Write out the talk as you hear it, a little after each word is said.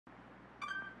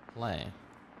play?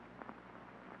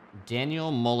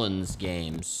 Daniel Mullins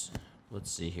games. Let's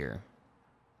see here.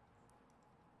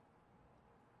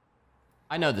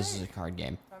 I know this is a card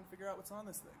game. Time to figure out what's on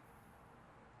this thing.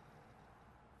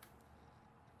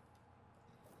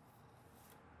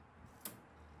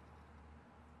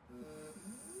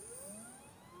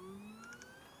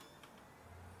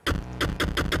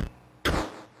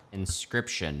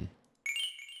 Inscryption.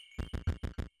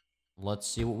 Let's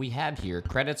see what we have here.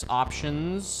 Credits,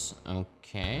 options.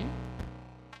 Okay.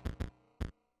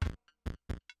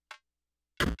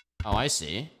 Oh, I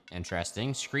see.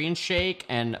 Interesting. Screen shake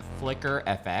and flicker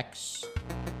FX.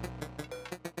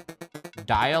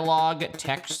 Dialogue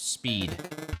text speed.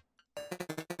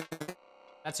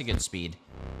 That's a good speed.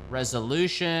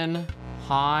 Resolution,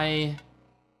 high.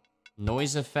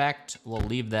 Noise effect, we'll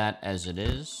leave that as it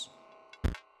is.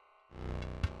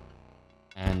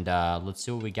 And let's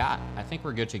see what we got. I think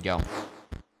we're good to go.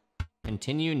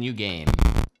 Continue new game.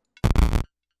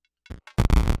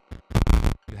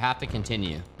 You have to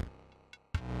continue.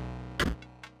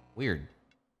 Weird.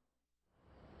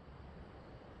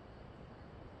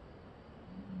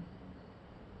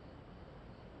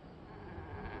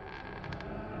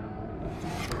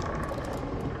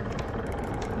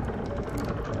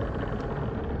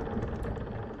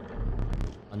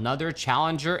 Another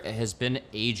challenger. It has been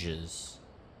ages.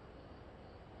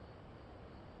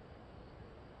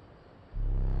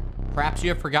 Perhaps you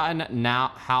have forgotten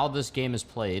now how this game is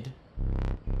played.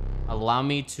 Allow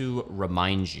me to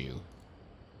remind you.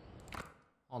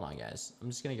 Hold on, guys. I'm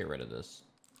just gonna get rid of this.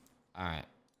 All right.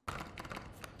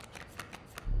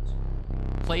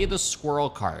 Play the squirrel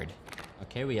card.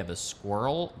 Okay, we have a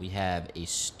squirrel. We have a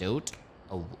stoat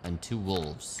and 2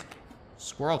 wolves.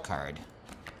 Squirrel card.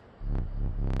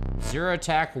 0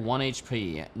 attack, 1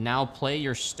 HP. Now play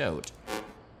your stoat.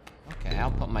 Okay,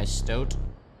 I'll put my stoat.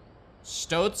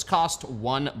 Stoats cost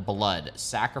 1 blood.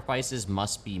 Sacrifices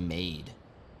must be made.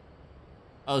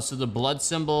 Oh, so the blood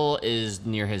symbol is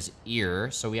near his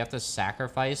ear, so we have to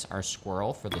sacrifice our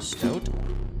squirrel for the stoat.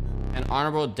 An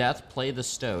honorable death, play the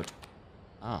stoat.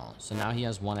 Oh, so now he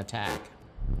has 1 attack.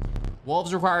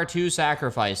 Wolves require 2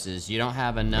 sacrifices. You don't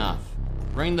have enough.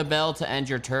 Ring the bell to end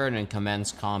your turn and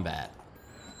commence combat.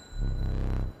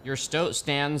 Your stoat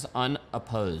stands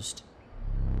unopposed.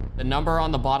 The number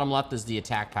on the bottom left is the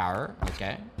attack power.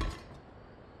 Okay.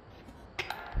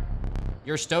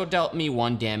 Your stoat dealt me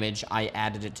 1 damage. I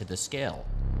added it to the scale.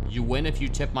 You win if you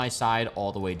tip my side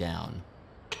all the way down.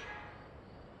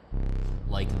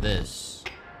 Like this.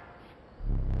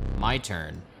 My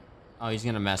turn. Oh, he's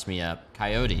gonna mess me up.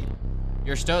 Coyote.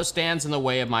 Your stoat stands in the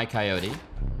way of my coyote.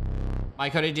 My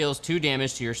coyote deals 2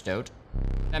 damage to your stoat.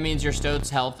 That means your stoat's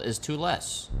health is 2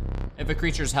 less. If a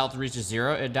creature's health reaches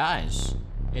 0, it dies.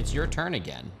 It's your turn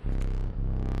again.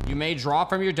 You may draw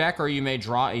from your deck or you may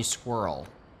draw a squirrel.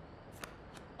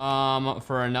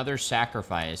 For another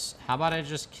sacrifice. How about I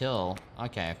just kill?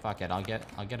 Okay, fuck it. I'll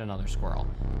get another squirrel.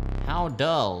 How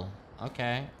dull.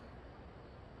 Okay.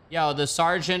 Yo, the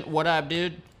sergeant, what up,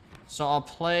 dude? So I'll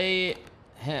play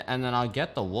him and then I'll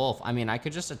get the wolf. I mean, I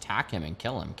could just attack him and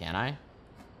kill him, can't I?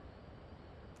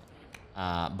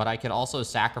 But I could also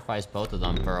sacrifice both of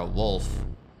them for a wolf.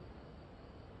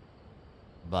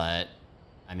 But,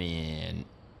 I mean,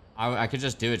 I could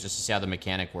just do it just to see how the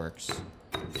mechanic works.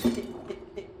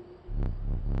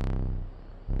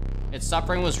 Its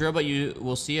suffering was real, but you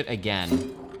will see it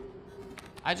again.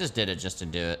 I just did it just to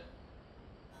do it.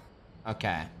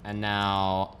 Okay, and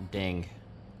now, ding.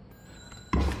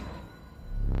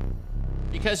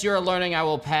 Because you are learning, I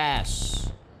will pass.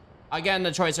 Again,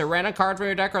 the choice, a random card from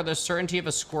your deck or the certainty of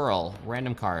a squirrel.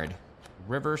 Random card.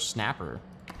 River Snapper.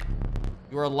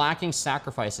 You are lacking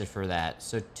sacrifices for that.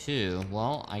 So 2,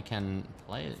 well, I can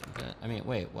play it. I mean,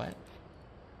 wait, what?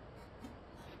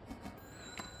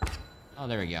 Oh,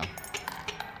 there we go.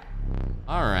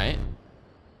 All right.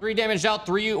 3 damage out,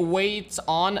 3 weights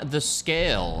on the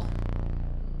scale.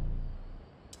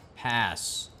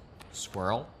 Pass.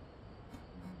 Squirrel.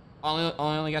 I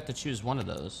only got to choose 1 of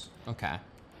those. Okay.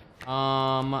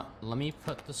 Let me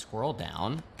put the squirrel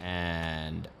down.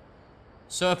 And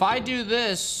so if I do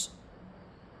this,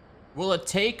 will it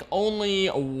take only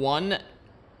 1?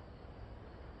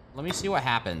 Let me see what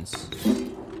happens.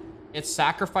 It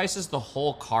sacrifices the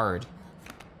whole card.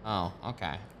 Oh,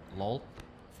 okay. Lol.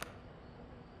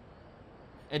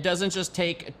 It doesn't just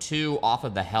take 2 off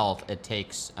of the health. It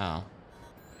takes, oh.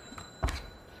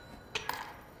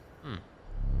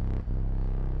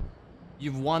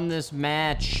 You've won this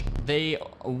match. They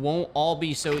won't all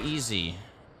be so easy.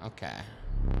 Okay.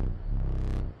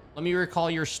 Let me recall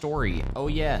your story. Oh,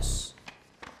 yes.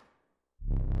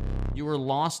 You were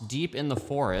lost deep in the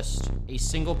forest. A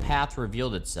single path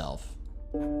revealed itself.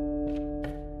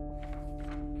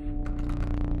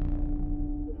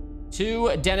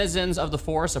 Two denizens of the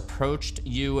forest approached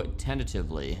you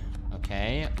tentatively.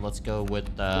 Okay, let's go with,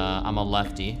 I'm a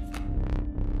lefty.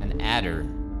 An adder.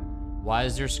 Why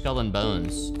is there skull and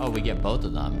bones? Oh, we get both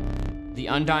of them. The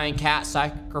undying cat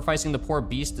sacrificing the poor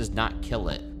beast does not kill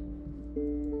it.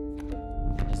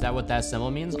 Is that what that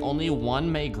symbol means? Only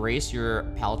one may grace your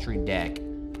paltry deck.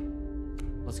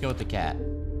 Let's go with the cat.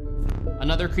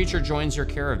 Another creature joins your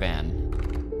caravan.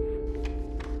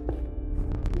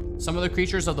 Some of the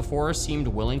creatures of the forest seemed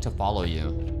willing to follow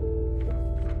you.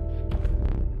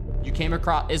 You came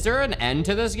across... Is there an end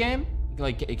to this game?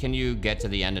 Like, can you get to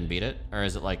the end and beat it? Or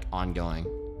is it, like, ongoing?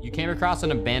 You came across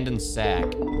an abandoned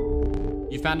sack.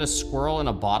 You found a squirrel in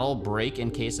a bottle. Break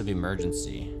in case of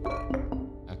emergency.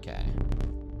 Okay.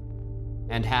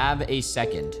 And have a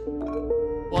second.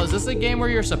 Well, is this a game where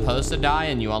you're supposed to die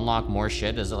and you unlock more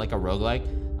shit? Is it like a roguelike?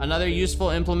 Another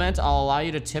useful implement. I'll allow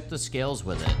you to tip the scales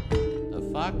with it. The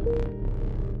fuck?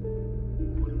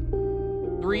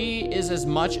 3 is as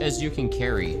much as you can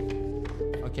carry.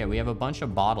 Okay, we have a bunch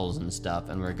of bottles and stuff,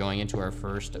 and we're going into our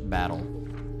first battle.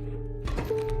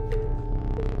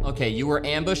 Okay, you were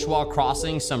ambushed while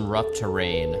crossing some rough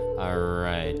terrain. All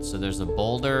right, so there's a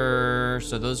boulder.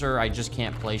 So those are, I just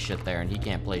can't play shit there, and he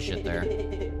can't play shit there.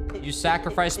 You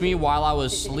sacrificed me while I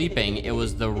was sleeping. It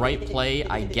was the right play,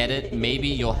 I get it. Maybe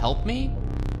you'll help me?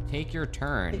 Take your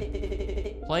turn.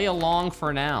 Play along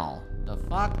for now. The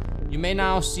fuck? You may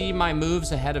now see my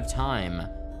moves ahead of time.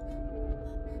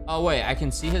 Oh wait, I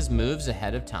can see his moves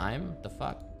ahead of time? The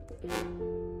fuck?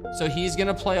 So he's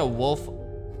gonna play a wolf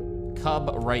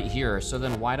cub right here. So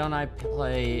then why don't I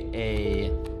play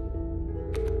a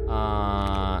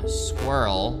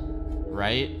squirrel,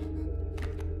 right?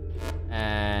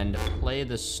 And play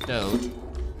the stoat,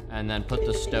 and then put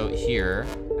the stoat here,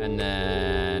 and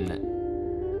then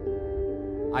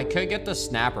I could get the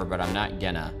snapper, but I'm not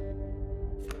gonna.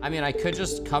 I mean, I could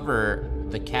just cover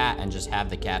the cat and just have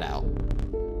the cat out.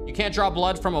 You can't draw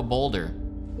blood from a boulder.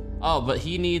 Oh, but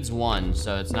he needs one,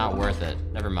 so it's not worth it.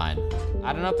 Never mind.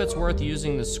 I don't know if it's worth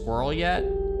using the squirrel yet.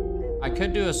 I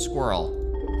could do a squirrel.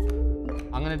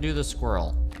 I'm gonna do the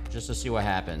squirrel just to see what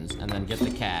happens, and then get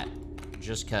the cat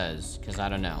just cause I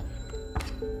don't know.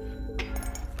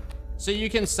 So you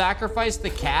can sacrifice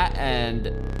the cat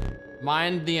and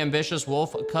mind the ambitious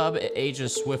wolf cub. It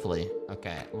ages swiftly.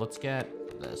 Okay, let's get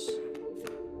this.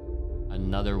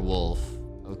 Another wolf.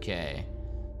 Okay.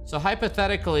 So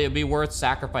hypothetically, it'd be worth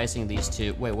sacrificing these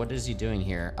two. Wait, what is he doing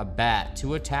here? A bat.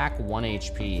 2 attack, 1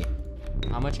 HP.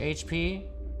 How much HP?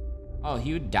 Oh,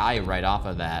 he would die right off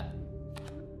of that.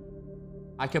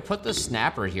 I could put the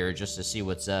snapper here just to see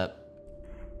what's up.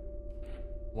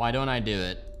 Why don't I do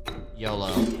it?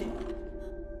 YOLO.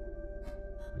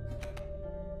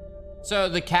 So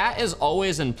the cat is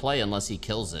always in play unless he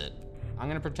kills it. I'm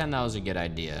gonna pretend that was a good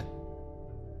idea.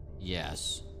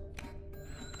 Yes.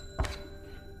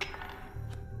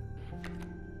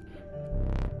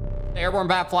 The airborne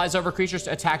bat flies over creatures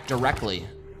to attack directly.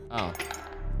 Oh.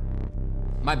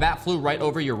 My bat flew right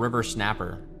over your river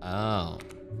snapper. Oh.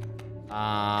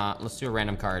 Let's do a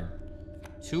random card.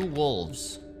 2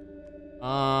 wolves. So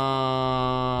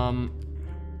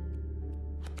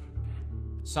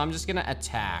I'm just gonna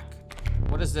attack.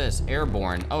 What is this?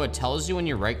 Airborne. Oh, it tells you when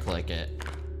you right click it.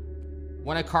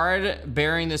 When a card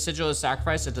bearing the sigil is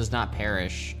sacrificed, it does not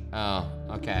perish. Oh,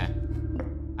 okay.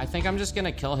 I think I'm just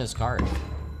gonna kill his card.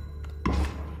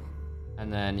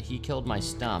 And then he killed my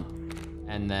stump.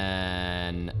 And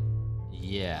then,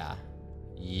 yeah.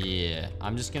 Yeah,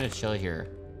 I'm just gonna chill here.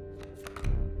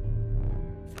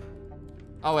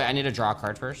 Oh wait, I need to draw a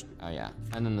card first? Oh yeah,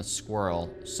 and then the squirrel.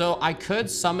 So I could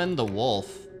summon the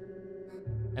wolf.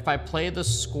 If I play the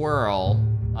squirrel,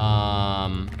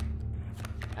 and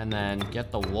then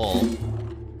get the wolf,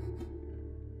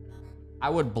 I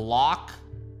would block.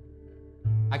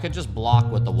 I could just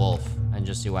block with the wolf and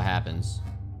just see what happens.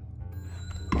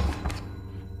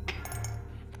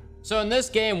 So in this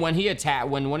game, when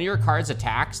when one of your cards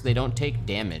attacks, they don't take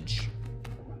damage.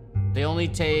 They only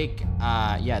take,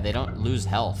 yeah, they don't lose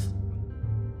health.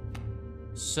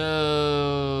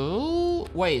 So,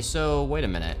 wait a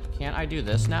minute. Can't I do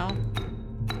this now?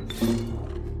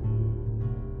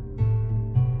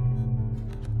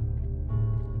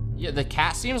 Yeah, the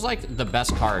cat seems like the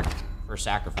best card for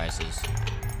sacrifices.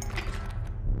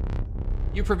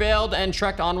 You prevailed and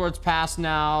trekked onwards past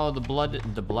now the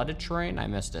blooded terrain. I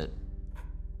missed it.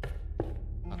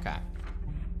 Okay.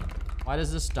 Why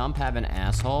does this stump have an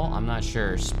asshole? I'm not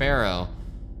sure. Sparrow.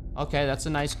 Okay, that's a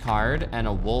nice card. And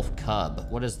a wolf cub.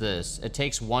 What is this? It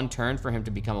takes 1 turn for him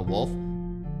to become a wolf.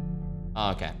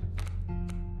 Okay.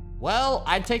 Well,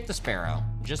 I'd take the sparrow.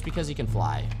 Just because he can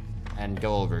fly. And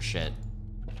go over shit.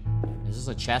 Is this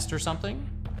a chest or something?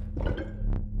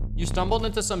 You stumbled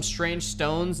into some strange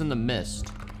stones in the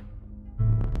mist.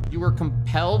 You were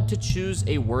compelled to choose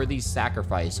a worthy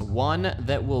sacrifice. One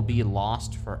that will be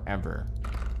lost forever.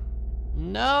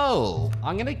 No!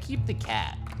 I'm gonna keep the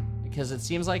cat. Because it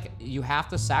seems like you have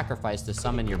to sacrifice to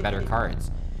summon your better cards.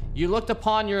 You looked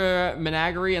upon your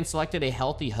menagerie and selected a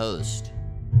healthy host.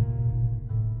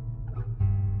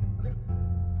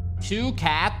 2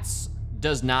 cats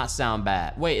does not sound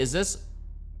bad. Wait, is this...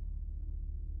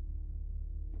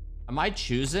 Am I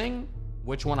choosing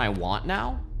which one I want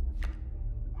now?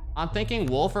 I'm thinking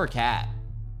wolf or cat.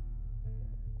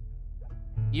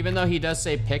 Even though he does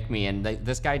say pick me, and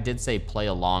this guy did say play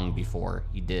along before.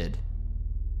 He did.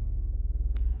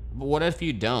 But what if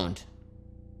you don't?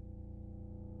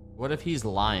 What if he's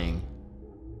lying?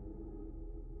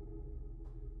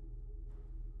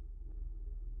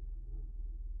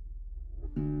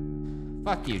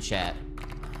 Fuck you, chat.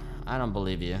 I don't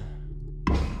believe you.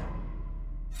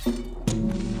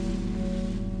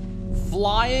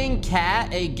 Flying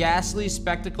cat, a ghastly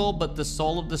spectacle, but the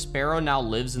soul of the sparrow now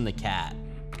lives in the cat.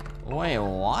 Wait,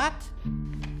 what?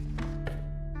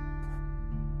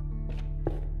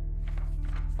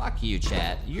 Fuck you,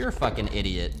 chat. You're a fucking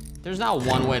idiot. There's not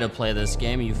one way to play this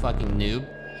game, you fucking noob.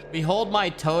 Behold, my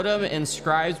totem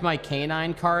inscribes my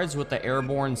canine cards with the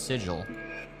airborne sigil.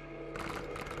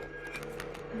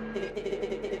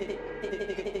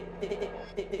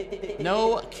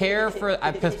 No care for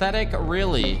pathetic,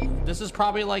 really. This is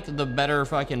probably like the better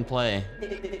fucking play.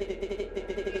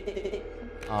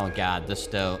 Oh god, the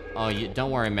stoat. Oh, don't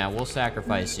worry, man. We'll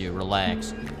sacrifice you.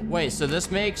 Relax. Wait, so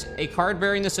this makes a card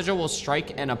bearing the sigil will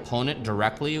strike an opponent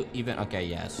directly, even... Okay,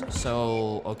 yes.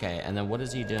 So, okay, and then what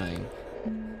is he doing?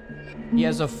 He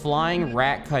has a flying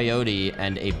rat coyote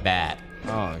and a bat.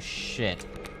 Oh, shit.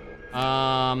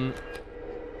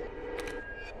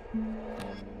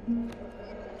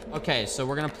 Okay, so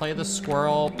we're gonna play the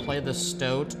squirrel, play the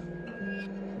stoat.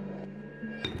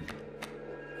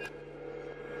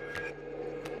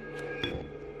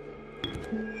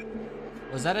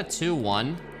 Was that a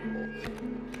 2-1?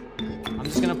 I'm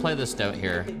just gonna play the stoat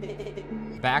here.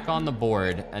 Back on the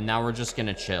board, and now we're just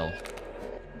gonna chill.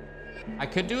 I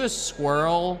could do a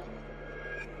squirrel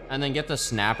and then get the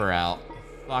snapper out.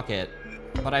 Fuck it.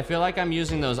 But I feel like I'm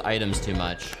using those items too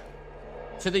much.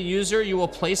 To the user, you will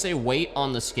place a weight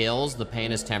on the scales. The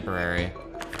pain is temporary.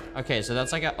 Okay, so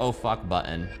that's like a oh fuck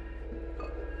button.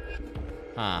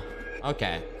 Huh.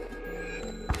 Okay.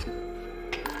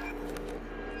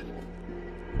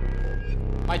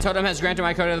 My totem has granted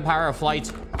my coyote the power of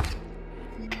flight.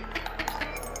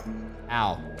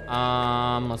 Ow.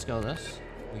 Let's go with this.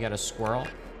 We got a squirrel.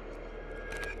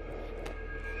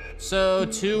 So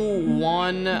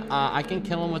 2-1. I can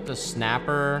kill him with the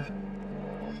snapper.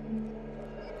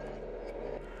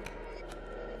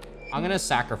 I'm gonna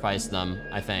sacrifice them,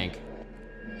 I think.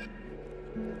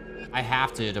 I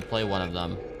have to play one of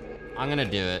them. I'm gonna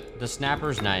do it. The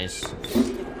snapper's nice.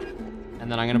 And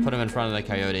then I'm gonna put him in front of the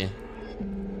coyote.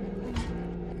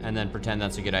 And then pretend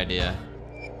that's a good idea.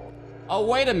 Oh,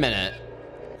 wait a minute.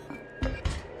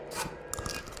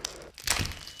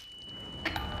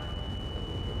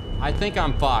 I think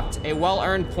I'm fucked. A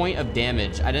well-earned point of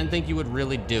damage. I didn't think you would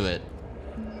really do it.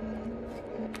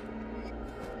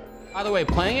 By the way,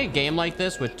 playing a game like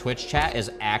this with Twitch chat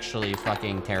is actually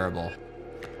fucking terrible.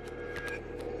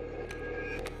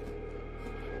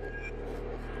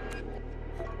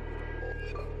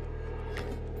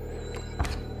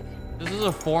 This is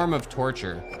a form of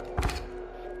torture.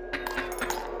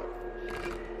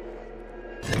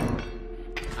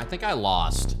 I think I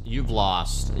lost. You've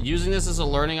lost. Using this as a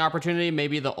learning opportunity may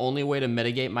be the only way to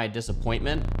mitigate my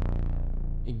disappointment.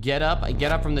 Get up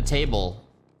from the table.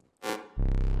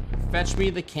 Fetch me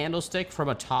the candlestick from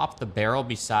atop the barrel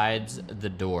besides the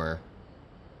door.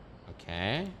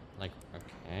 Okay. Like,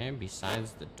 okay,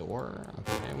 besides the door.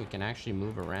 Okay, we can actually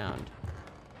move around.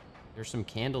 There's some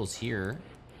candles here.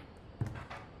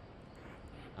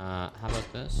 How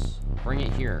about this? Bring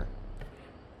it here.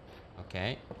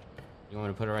 Okay. You want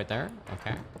me to put it right there?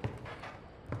 Okay.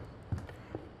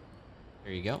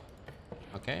 There you go.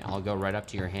 Okay, I'll go right up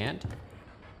to your hand.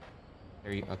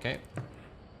 There you, okay.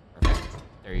 Perfect.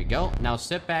 There you go. Now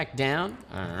sit back down.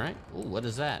 All right. Ooh, what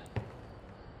is that?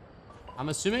 I'm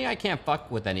assuming I can't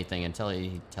fuck with anything until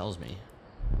he tells me.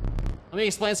 Let me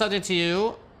explain something to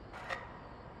you.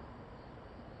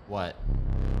 What?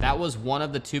 That was one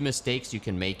of the 2 mistakes you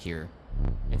can make here.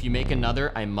 If you make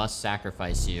another, I must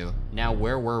sacrifice you. Now,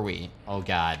 where were we? Oh,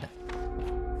 God.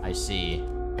 I see.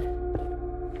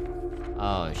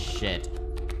 Oh, shit.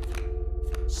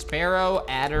 Sparrow,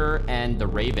 Adder, and the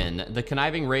Raven. The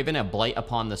conniving Raven, a blight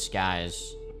upon the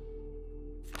skies.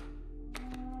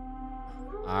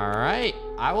 All right.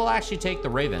 I will actually take the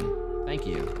Raven. Thank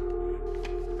you.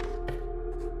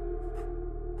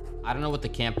 I don't know what the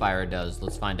campfire does.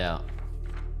 Let's find out.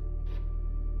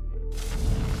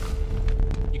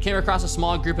 You came across a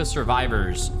small group of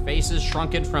survivors. Faces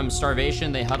shrunken from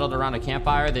starvation, they huddled around a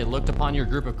campfire. They looked upon your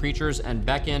group of creatures and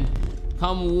beckoned.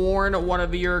 Come warn one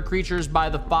of your creatures by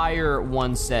the fire,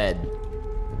 one said.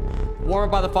 Warm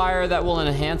it by the fire that will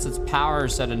enhance its power,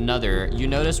 said another. You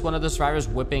notice one of the survivors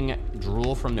whipping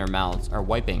drool from their mouths, or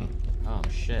wiping. Oh,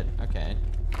 shit, okay.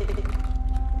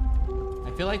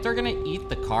 I feel like they're gonna eat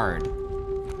the card.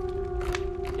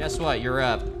 Guess what, you're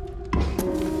up.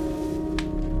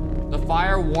 The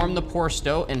fire warmed the poor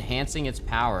stoat, enhancing its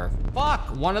power.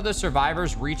 Fuck! One of the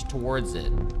survivors reached towards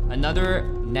it. Another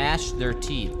gnashed their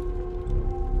teeth.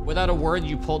 Without a word,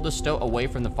 you pulled the stoat away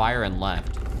from the fire and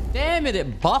left. Damn it,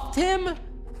 it buffed him?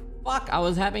 Fuck, I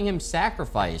was having him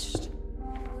sacrificed.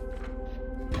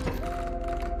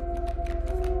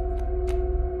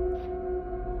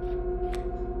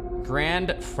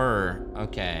 Grand fur,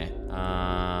 okay.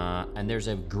 And there's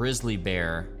a grizzly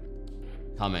bear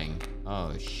coming.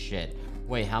 Oh, shit.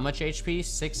 Wait, how much HP?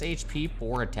 6 HP,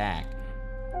 4 attack.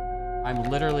 I'm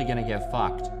literally gonna get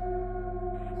fucked.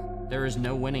 There is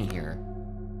no winning here.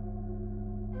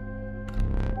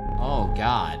 Oh,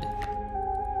 God.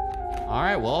 All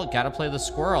right, well, gotta play the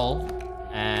squirrel.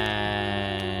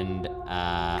 And,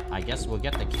 I guess we'll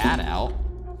get the cat out.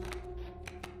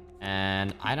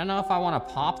 And I don't know if I want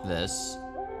to pop this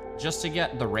just to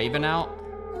get the raven out.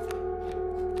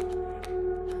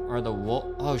 Or the wolf.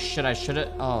 Oh, shit, I should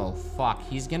have. Oh, fuck.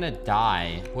 He's gonna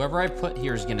die. Whoever I put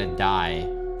here is gonna die.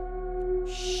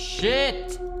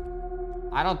 Shit!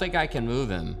 I don't think I can move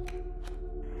him.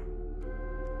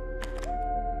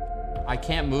 I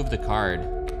can't move the card.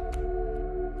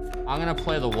 I'm gonna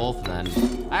play the wolf then.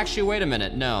 Actually, wait a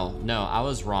minute. No, I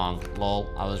was wrong. Lol,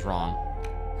 I was wrong.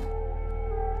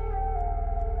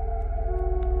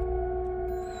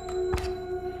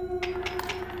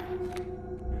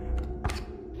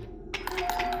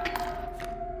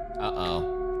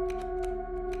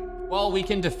 Well, we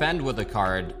can defend with a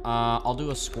card. I'll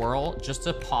do a squirrel just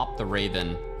to pop the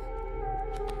raven.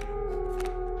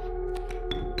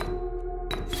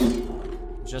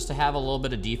 Just to have a little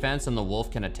bit of defense and the wolf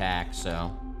can attack,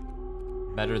 so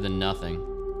better than nothing.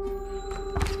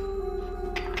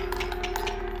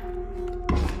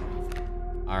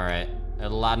 All right,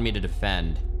 it allowed me to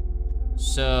defend.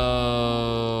 So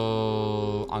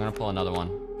I'm gonna pull another one.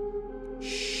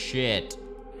 Shit.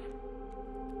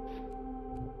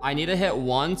 I need to hit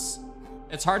once.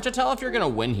 It's hard to tell if you're gonna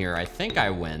win here. I think I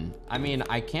win. I mean,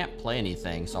 I can't play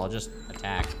anything, so I'll just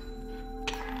attack.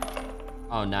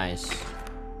 Oh, nice.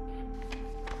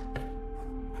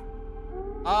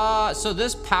 So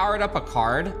this powered up a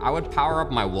card. I would power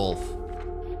up my wolf.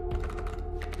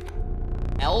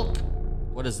 Elk.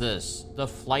 What is this? The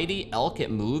flighty elk, it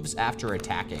moves after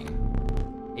attacking.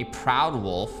 A proud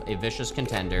wolf, a vicious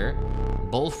contender.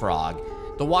 Bullfrog.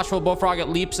 The watchful bullfrog, it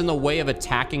leaps in the way of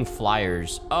attacking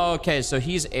flyers. Oh, okay, so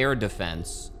he's air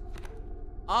defense.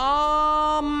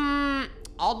 I'll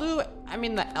do, I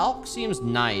mean, the elk seems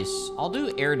nice. I'll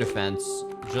do air defense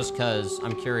just cause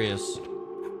I'm curious.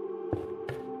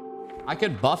 I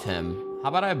could buff him. How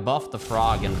about I buff the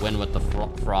frog and win with the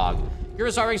frog? Here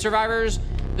are starving survivors.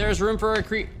 There's room for a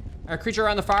creature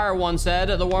around the fire, one said.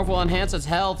 The warmth will enhance its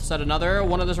health, said another.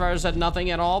 One of the survivors said nothing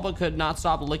at all, but could not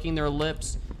stop licking their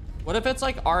lips. What if it's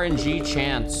like RNG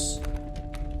chance?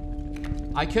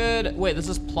 I could, wait, this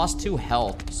is +2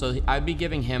 health. So I'd be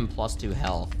giving him +2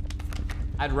 health.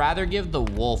 I'd rather give the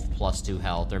wolf +2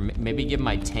 health, or maybe give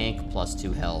my tank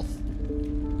 +2 health.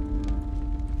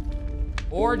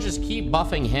 Or just keep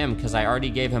buffing him because I already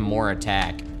gave him more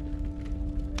attack.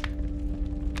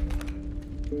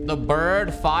 The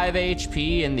bird, 5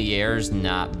 HP in the air is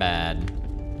not bad.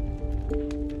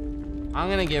 I'm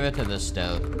gonna give it to the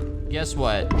stoat. Guess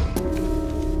what?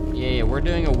 Yeah, we're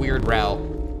doing a weird route.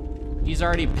 He's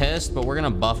already pissed, but we're gonna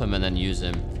buff him and then use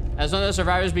him. As one of the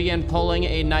survivors began pulling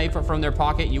a knife from their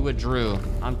pocket, you withdrew.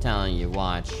 I'm telling you,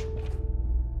 watch.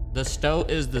 The stoat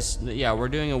is this, yeah, we're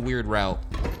doing a weird route.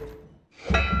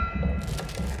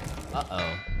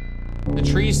 Uh-oh. The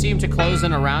trees seemed to close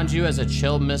in around you as a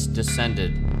chill mist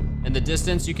descended. In the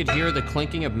distance, you could hear the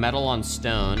clinking of metal on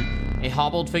stone. A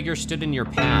hobbled figure stood in your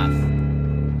path.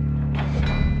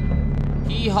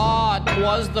 He Yeehaw,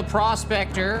 'twas the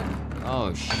prospector.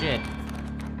 Oh, shit.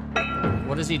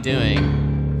 What is he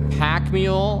doing? Pack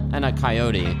mule and a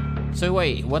coyote. So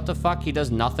wait, what the fuck? He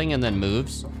does nothing and then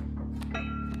moves?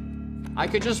 I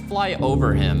could just fly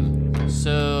over him.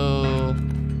 So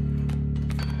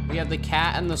we have the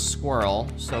cat and the squirrel.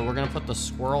 So we're gonna put the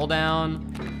squirrel down,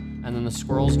 and then the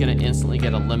squirrel's gonna instantly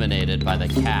get eliminated by the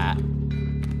cat.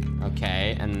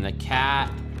 Okay, and the cat,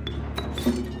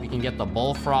 we can get the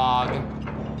bullfrog,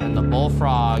 and the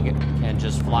bullfrog can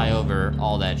just fly over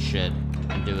all that shit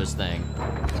and do his thing.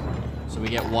 So we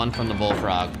get one from the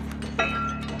bullfrog.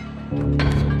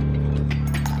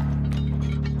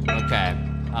 Okay,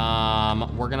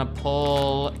 we're gonna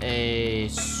pull a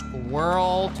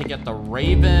squirrel to get the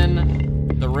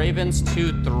raven. The raven's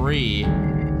 2-3,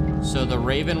 so the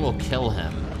raven will kill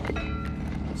him.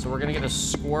 So we're gonna get a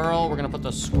squirrel, we're gonna put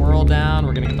the squirrel down,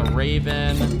 we're gonna get the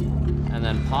raven, and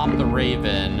then pop the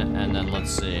raven, and then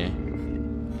let's see.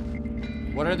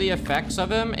 What are the effects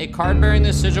of him? A card bearing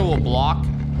this sigil will block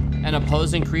an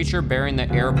opposing creature bearing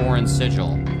the airborne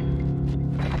sigil.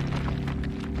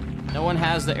 No one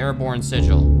has the airborne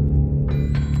sigil,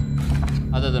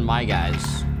 other than my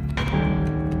guys.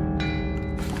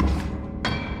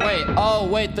 Wait, oh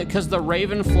wait, because the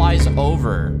raven flies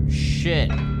over.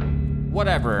 Shit.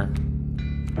 Whatever.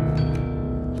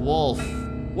 Wolf.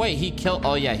 Wait, he killed,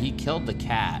 oh yeah, he killed the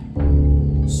cat.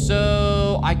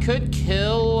 So I could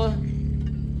kill,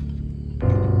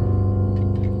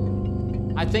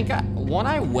 I think when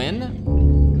I win,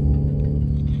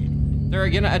 they're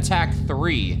gonna attack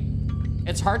 3.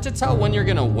 It's hard to tell when you're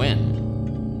gonna win.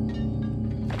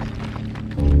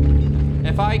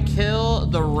 If I kill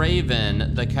the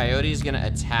raven, the coyote's gonna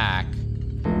attack.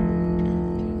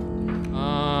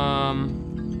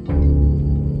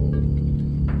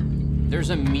 There's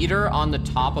a meter on the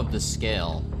top of the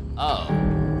scale. Oh.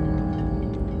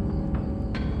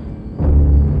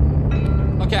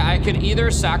 Okay, I could either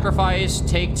sacrifice,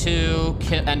 take 2,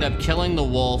 end up killing the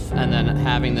wolf, and then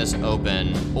having this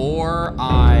open, or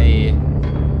I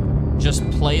just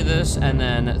play this and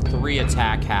then 3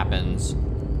 attack happens.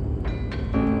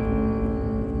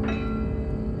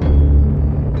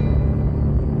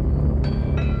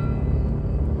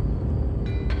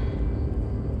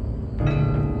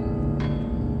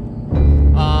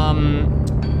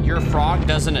 Your frog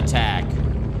doesn't attack.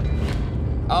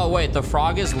 Oh wait, the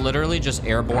frog is literally just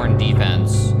airborne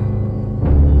defense.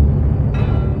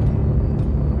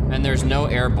 And there's no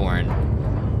airborne.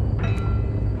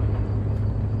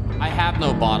 I have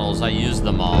no bottles, I used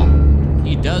them all.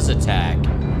 He does attack.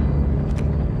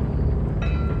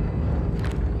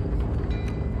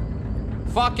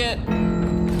 Fuck it.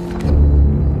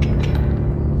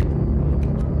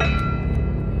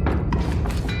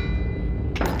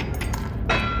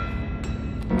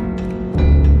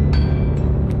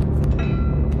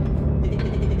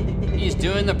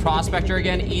 Doing the prospector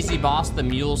again. Easy boss, the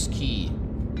mule's key.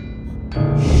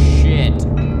 Shit.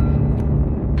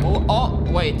 Oh,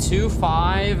 wait,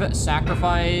 2-5,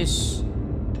 sacrifice.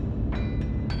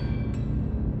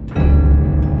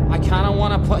 I kind of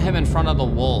want to put him in front of the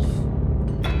wolf.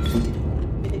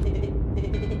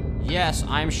 Yes,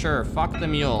 I'm sure. Fuck the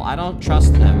mule. I don't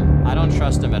trust him. I don't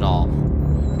trust him at all.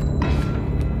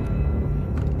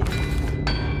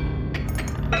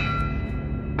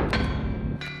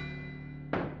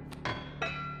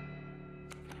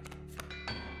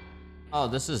 Oh,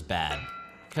 this is bad.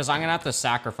 Because I'm gonna have to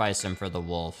sacrifice him for the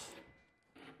wolf.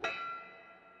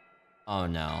 Oh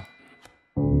no.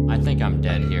 I think I'm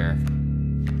dead here.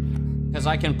 Because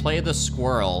I can play the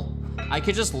squirrel. I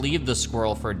could just leave the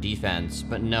squirrel for defense,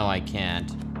 but no, I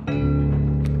can't.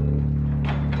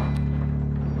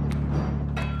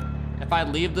 If I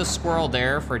leave the squirrel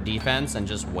there for defense and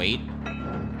just wait,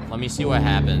 let me see what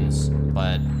happens.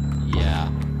 But yeah.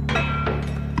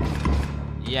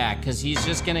 Yeah, because he's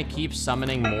just gonna keep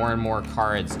summoning more and more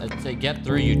cards. To get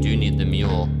through, you do need the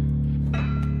mule.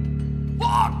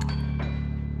 Fuck!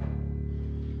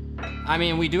 I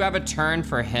mean, we do have a turn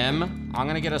for him. I'm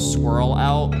gonna get a squirrel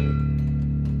out.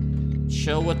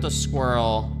 Chill with the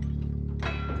squirrel.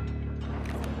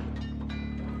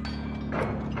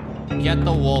 Get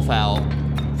the wolf out.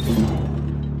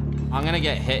 I'm gonna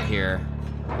get hit here.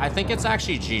 I think it's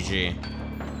actually GG.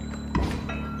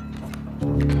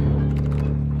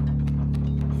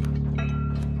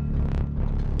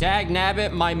 Dag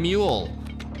nabbit, my mule.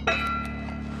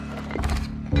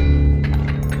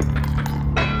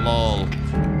 Lol.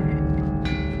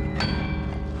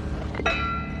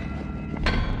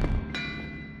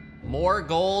 More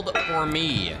gold for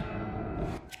me.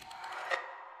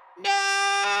 No!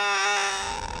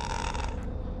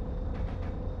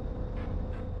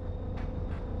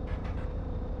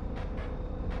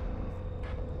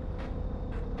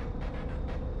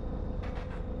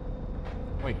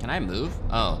 Wait, can I move?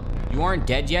 Oh, you aren't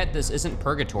dead yet? This isn't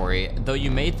purgatory, though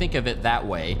you may think of it that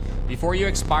way. Before you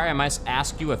expire, I must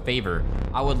ask you a favor.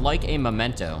 I would like a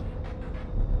memento.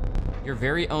 Your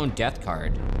very own death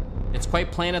card. It's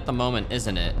quite plain at the moment,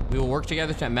 isn't it? We will work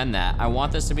together to amend that. I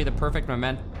want this to be the perfect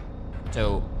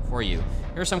memento for you.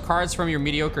 Here are some cards from your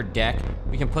mediocre deck.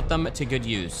 We can put them to good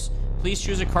use. Please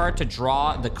choose a card to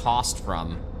draw the cost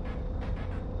from.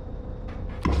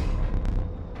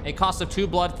 A cost of 2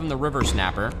 blood from the River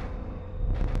Snapper.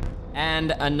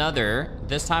 And another.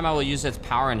 This time I will use its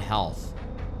power and health.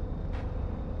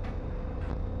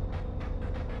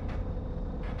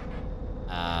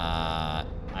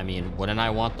 I mean, wouldn't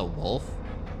I want the wolf?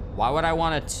 Why would I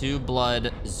want a 2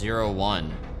 blood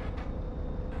 0/1?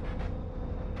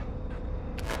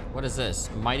 What is this?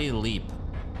 Mighty Leap.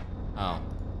 Oh.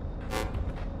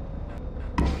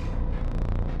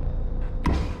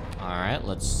 Alright,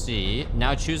 let's see.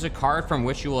 Now choose a card from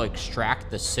which you will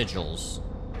extract the sigils.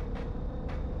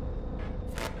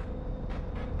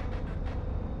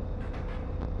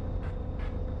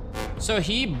 So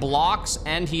he blocks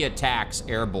and he attacks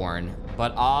airborne,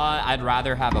 but I'd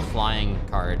rather have a flying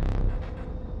card.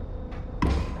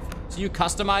 So you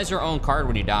customize your own card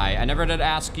when you die. I never did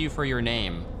ask you for your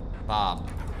name, Bob.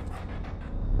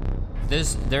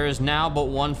 There is now but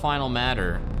one final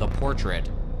matter, the portrait.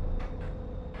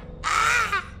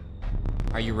 Ah!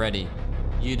 Are you ready?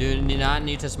 You do not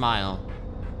need to smile.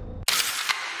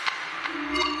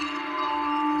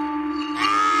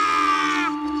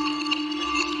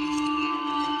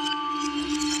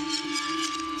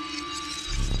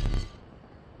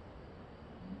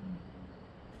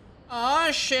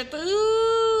 Oh, shit.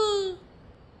 Ooh.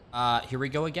 Here we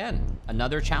go again.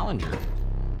 Another challenger.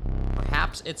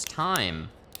 Perhaps it's time.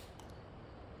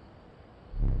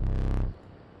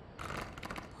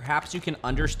 Perhaps you can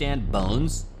understand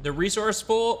bones. The resource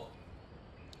pool.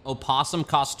 Opossum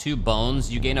costs 2 bones.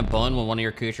 You gain a bone when one of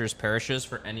your creatures perishes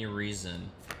for any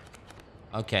reason.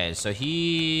 Okay, so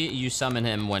you summon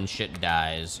him when shit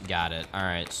dies. Got it. All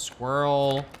right,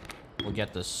 squirrel. We'll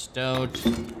get the stoat.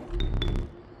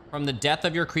 From the death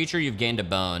of your creature, you've gained a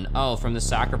bone. Oh, from the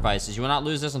sacrifices. You will not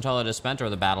lose this until it is spent or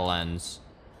the battle ends.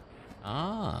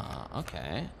 Ah,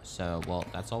 okay. So, well,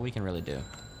 that's all we can really do.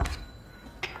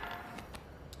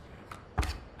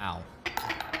 Ow.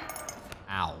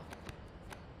 Ow.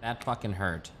 That fucking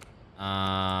hurt.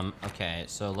 Okay,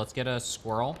 so let's get a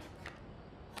squirrel.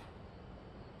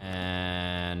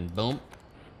 And boom.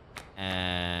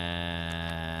 And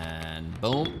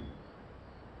boom.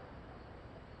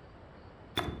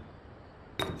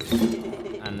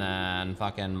 And then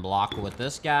fucking block with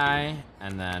this guy.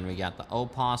 And then we got the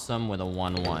opossum with a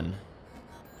 1/1.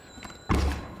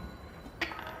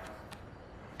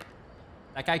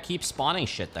 That guy keeps spawning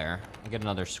shit there. I get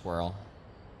another squirrel.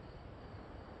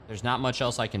 There's not much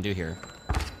else I can do here.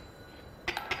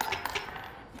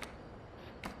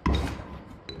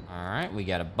 Alright, we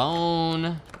got a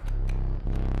bone.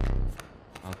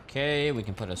 Okay, we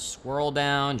can put a squirrel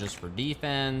down just for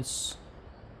defense.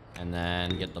 And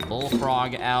then get the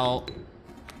bullfrog out.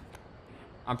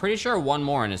 I'm pretty sure one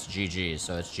more and it's GG,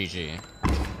 so it's GG.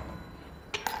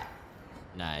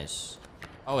 Nice.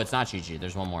 Oh, it's not GG.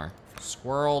 There's one more.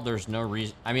 Squirrel, there's no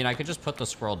reason. I mean, I could just put the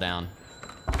squirrel down.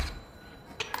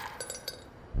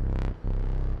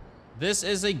 This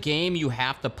is a game, you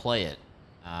have to play it.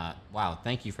 Wow,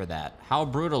 thank you for that. How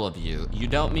brutal of you. You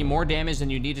dealt me more damage than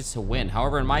you needed to win.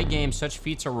 However, in my game, such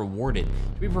feats are rewarded.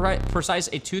 To be precise,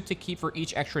 a tooth to keep for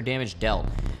each extra damage dealt.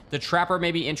 The trapper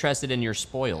may be interested in your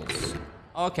spoils.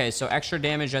 Okay, so extra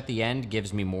damage at the end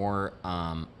gives me more,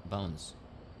 bones.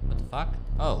 What the fuck?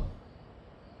 Oh.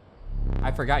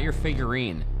 I forgot your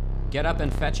figurine. Get up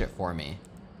and fetch it for me.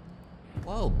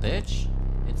 Whoa, bitch.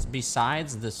 It's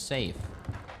besides the safe.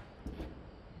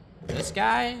 This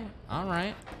guy?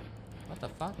 Alright. What the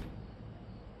fuck?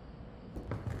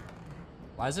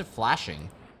 Why is it flashing?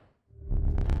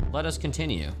 Let us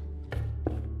continue.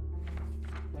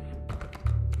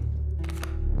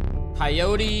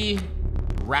 Coyote,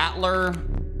 rattler,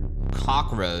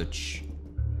 cockroach.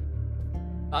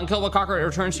 Unkillable cockroach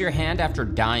returns to your hand after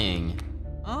dying.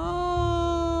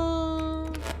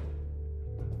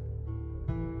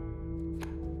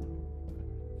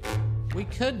 We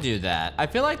could do that. I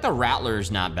feel like the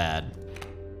rattler's not bad.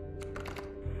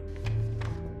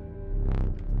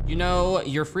 You know,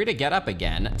 you're free to get up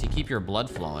again to keep your blood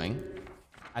flowing.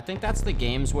 I think that's the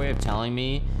game's way of telling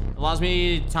me. It allows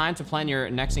me time to plan your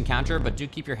next encounter, but do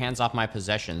keep your hands off my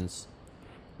possessions.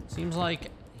 Seems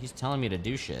like he's telling me to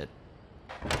do shit.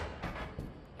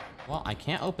 Well, I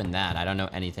can't open that. I don't know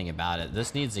anything about it.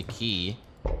 This needs a key.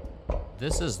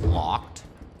 This is locked.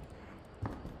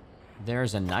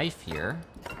 There's a knife here.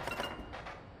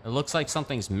 It looks like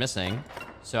something's missing.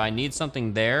 So I need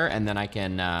something there, and then I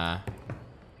can,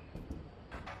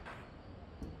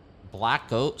 Black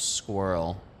goat,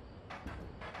 squirrel.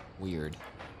 Weird.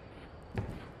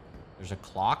 There's a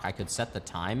clock. I could set the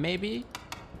time, maybe?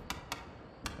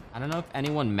 I don't know if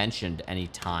anyone mentioned any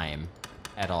time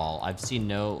at all. I've seen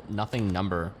nothing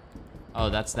number. Oh,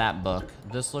 that's that book.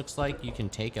 This looks like you can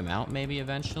take him out, maybe,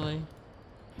 eventually.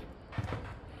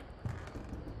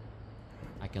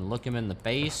 I can look him in the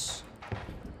face.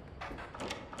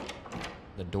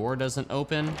 The door doesn't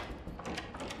open.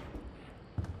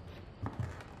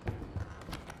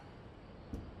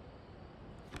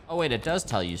 Oh, wait, it does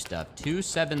tell you stuff.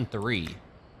 273.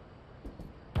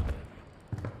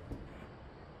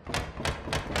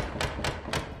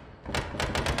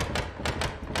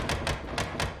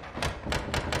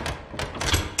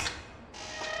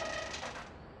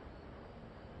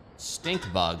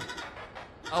 Stink bug.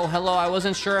 Oh, hello. I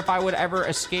wasn't sure if I would ever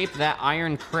escape that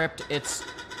iron crypt. Is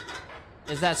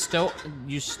that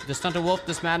the stunted wolf?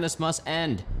 This madness must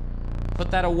end.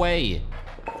 Put that away.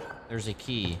 There's a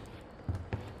key.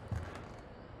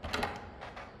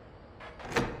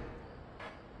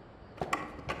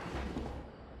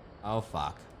 Oh,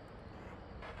 fuck.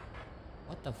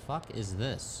 What the fuck is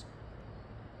this?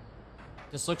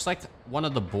 This looks like one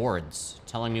of the boards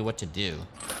telling me what to do.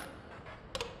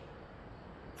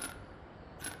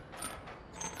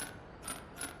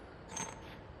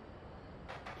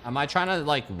 Am I trying to,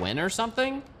 like, win or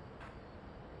something?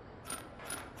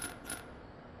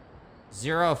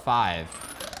 05.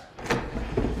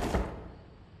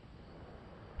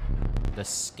 The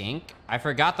skink? I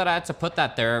forgot that I had to put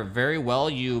that there. Very well,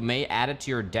 you may add it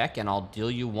to your deck, and I'll deal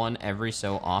you one every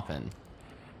so often.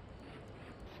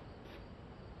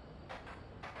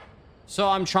 So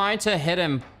I'm trying to hit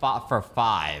him for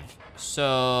 5.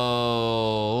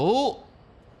 So...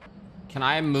 can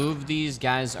I move these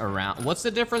guys around? What's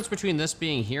the difference between this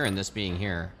being here and this being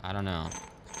here? I don't know.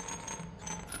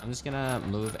 I'm just gonna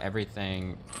move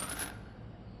everything.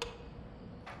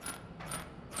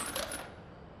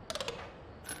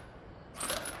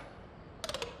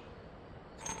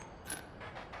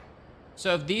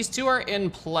 So if these two are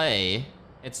in play,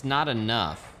 it's not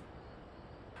enough.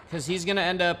 Because he's gonna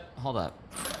end up... hold up.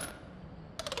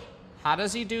 How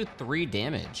does he do 3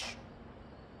 damage?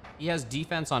 He has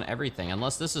defense on everything.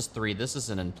 Unless this is 3, this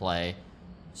isn't in play.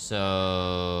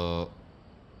 So...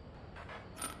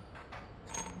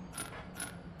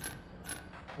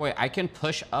 wait, I can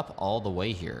push up all the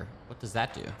way here. What does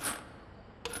that do?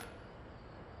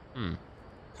 Can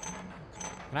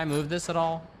I move this at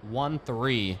all? 1,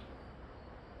 3.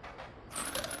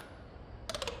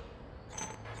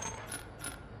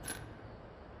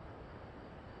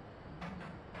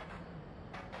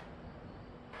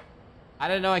 I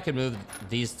didn't know I could move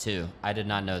these two. I did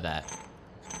not know that.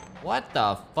 What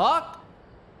the fuck?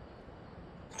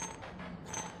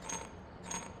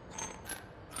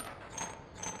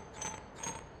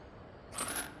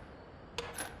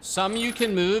 Some you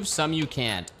can move, some you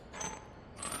can't.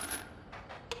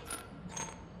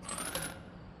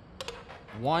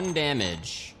 1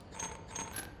 damage.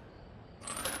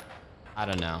 I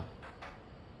don't know.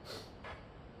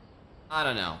 I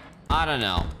don't know. I don't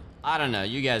know. I don't know.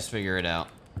 You guys figure it out.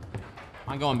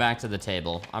 I'm going back to the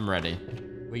table. I'm ready.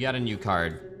 We got a new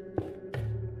card.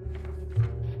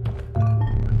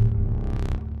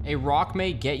 A rock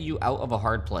may get you out of a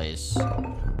hard place.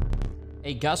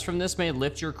 A gust from this may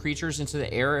lift your creatures into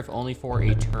the air if only for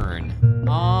a turn.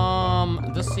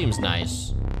 This seems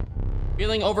nice.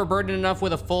 Feeling overburdened enough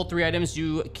with a full 3 items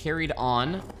you carried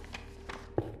on.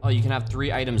 Oh, you can have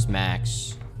 3 items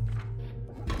max.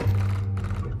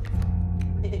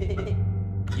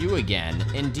 You again.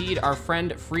 Indeed, our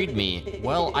friend freed me.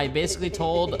 Well, I basically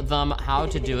told them how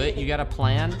to do it. You got a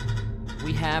plan?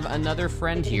 We have another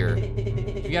friend here.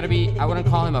 You gotta be... I wouldn't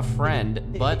call him a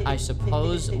friend, but I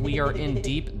suppose we are in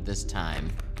deep this time.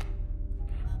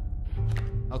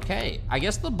 Okay, I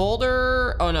guess the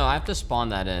boulder... oh no, I have to spawn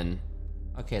that in.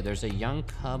 Okay, there's a young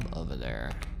cub over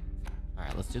there. All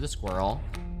right, let's do the squirrel.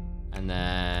 And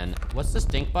then... what's the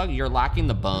stink bug? You're lacking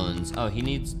the bones. Oh, he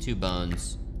needs 2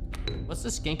 bones. What's the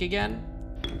skink again?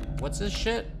 What's this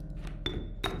shit?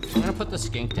 I'm gonna put the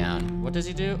skink down. What does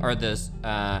he do? Or this,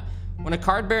 when a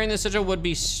card bearing this sigil would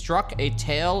be struck, a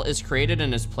tail is created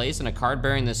in its place and a card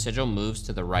bearing this sigil moves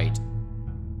to the right.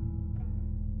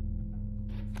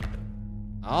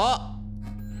 Oh!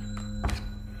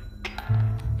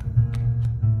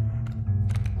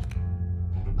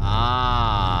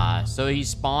 Ah, so he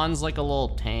spawns like a little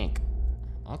tank.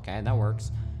 Okay, that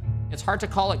works. It's hard to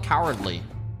call it cowardly.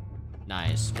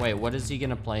 Nice. Wait, what is he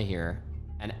gonna play here?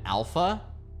 An alpha?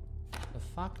 The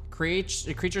fuck? Creatures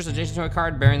adjacent to a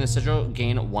card bearing the sigil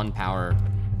gain 1 power.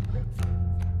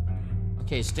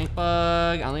 Okay, stink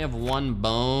bug. I only have 1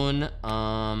 bone.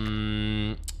 Let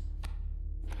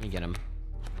me get him.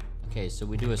 Okay, so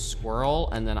we do a squirrel,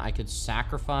 and then I could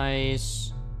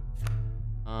sacrifice.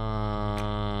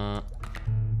 I'll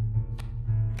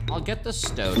get the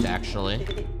stoat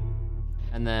actually,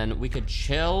 and then we could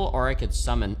chill, or I could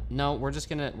summon. No, we're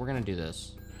gonna do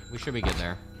this. We should be good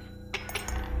there.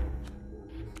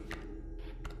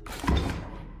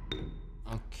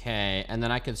 Okay, and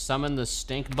then I could summon the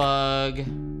stink bug.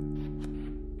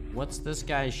 What's this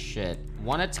guy's shit?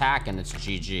 1 attack and it's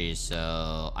GG,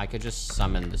 so I could just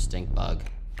summon the stink bug.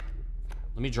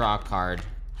 Let me draw a card.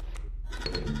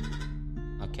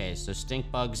 Okay, so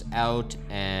stink bug's out,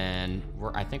 and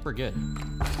I think we're good.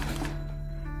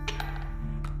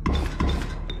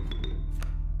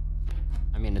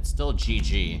 I mean, it's still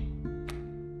GG.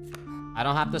 I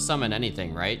don't have to summon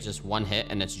anything, right? Just 1 hit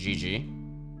and it's GG.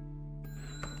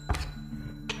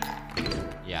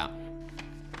 Yeah.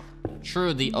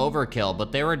 True, the overkill,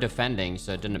 but they were defending,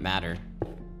 so it didn't matter.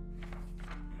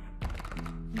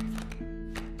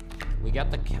 We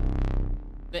got the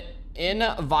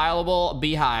inviolable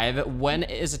beehive. When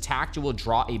it is attacked, you will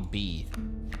draw a bee.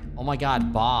 Oh my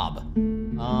god, Bob.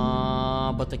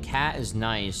 But the cat is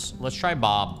nice. Let's try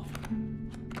Bob.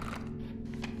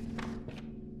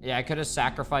 Yeah, I could have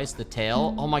sacrificed the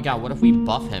tail. Oh my god, what if we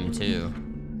buff him too?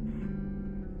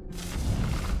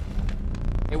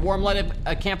 A warm-lighted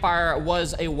campfire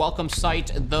was a welcome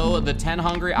sight, though the 10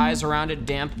 hungry eyes around it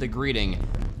damped the greeting.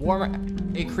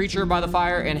 Warm a creature by the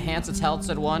fire, enhance its health,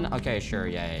 said one. Okay, sure,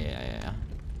 yeah.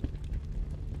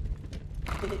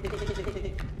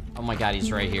 Oh my god,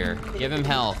 he's right here. Give him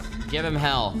health. Give him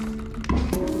health.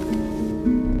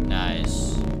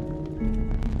 Nice.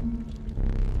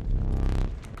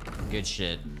 Good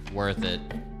shit. Worth it.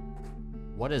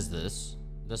 What is this?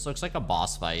 This looks like a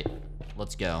boss fight.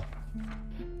 Let's go.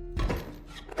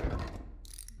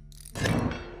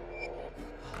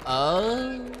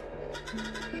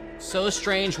 So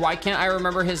strange. Why can't I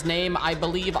remember his name? I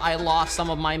believe I lost some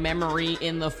of my memory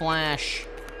in the Flash.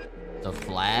 The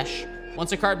Flash?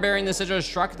 Once a card bearing the sigil is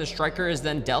struck, the striker is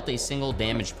then dealt a single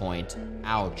damage point.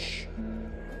 Ouch.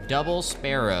 Double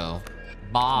Sparrow.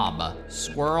 Bob.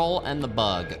 Squirrel and the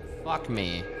bug. Fuck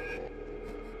me.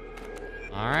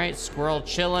 Alright, squirrel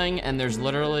chilling, and there's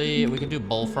literally, we can do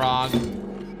bullfrog,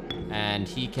 and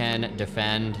he can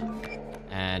defend,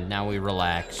 and now we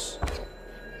relax.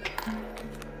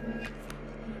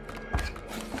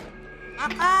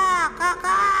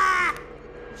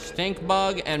 Stink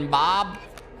bug and Bob.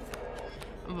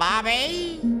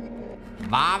 Bobby.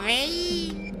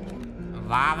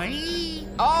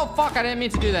 Oh, fuck, I didn't mean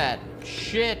to do that.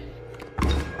 Shit.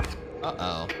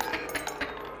 Uh-oh.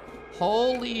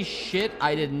 Holy shit,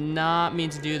 I did not mean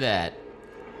to do that.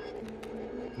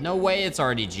 No way it's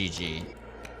already GG.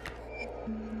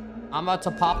 I'm about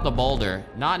to pop the boulder.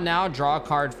 Not now, draw a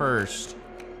card first.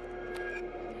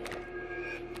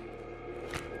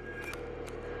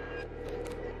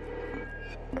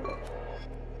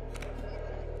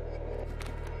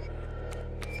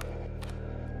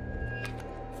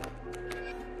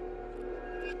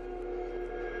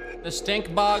 The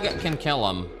stink bug can kill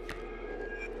him.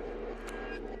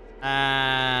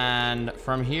 And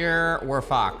from here, we're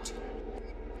fucked.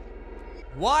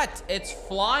 What? It's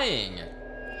flying.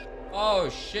 Oh,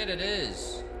 shit, it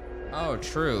is. Oh,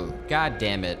 true. God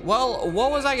damn it. Well,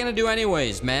 what was I gonna do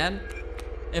anyways, man?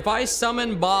 If I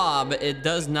summon Bob, it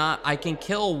does not... I can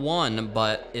kill 1,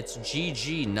 but it's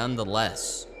GG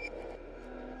nonetheless.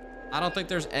 I don't think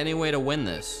there's any way to win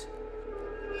this.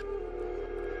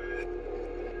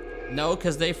 No,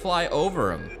 because they fly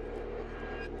over him.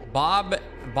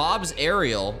 Bob's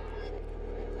aerial.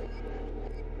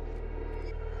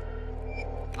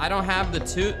 I don't have the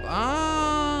two.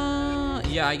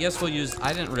 Yeah, I guess we'll use.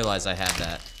 I didn't realize I had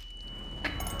that.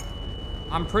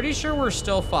 I'm pretty sure we're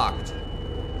still fucked.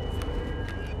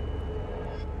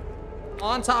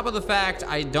 On top of the fact,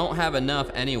 I don't have enough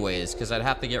anyways, because I'd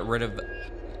have to get rid of.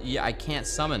 Yeah, I can't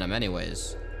summon him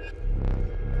anyways.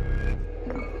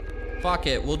 Fuck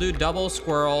it, we'll do double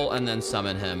squirrel and then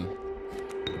summon him.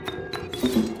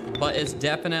 But it's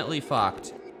definitely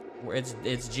fucked. It's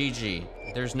GG.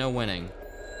 There's no winning.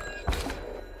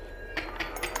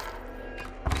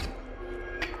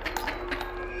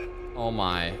 Oh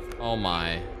my. Oh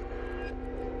my.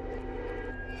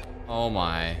 Oh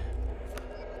my.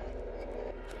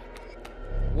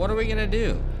 What are we gonna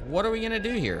do? What are we gonna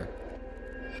do here?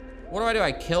 What do?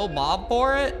 I kill Bob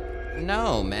for it?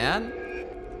 No, man.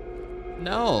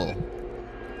 No.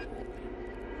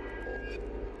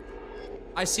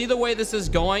 I see the way this is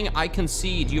going. I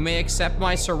concede. You may accept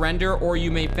my surrender, or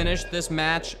you may finish this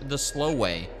match the slow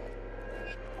way.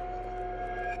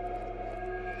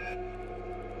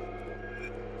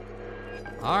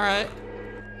 All right.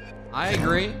 I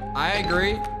agree. I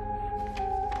agree.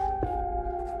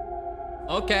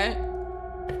 Okay.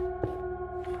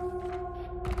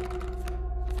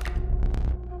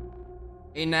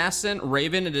 A nascent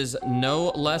raven, it is no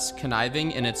less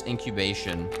conniving in its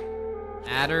incubation.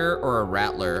 Adder or a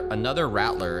rattler? Another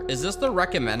rattler. Is this the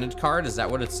recommended card? Is that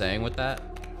what it's saying with that?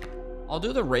 I'll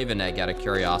do the raven egg out of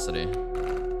curiosity.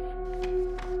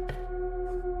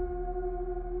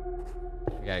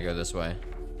 I gotta go this way.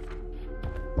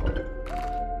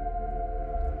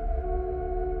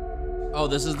 Oh,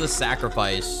 this is the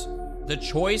sacrifice. The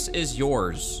choice is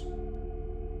yours.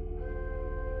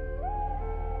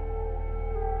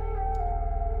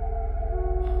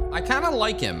 I kind of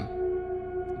like him,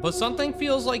 but something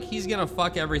feels like he's gonna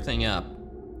fuck everything up.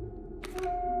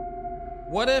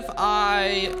 What if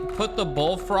I put the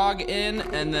bullfrog in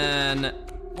and then...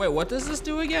 Wait, what does this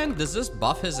do again? Does this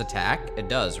buff his attack? It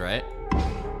does, right?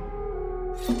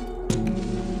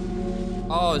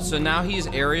 Oh, so now he's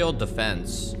aerial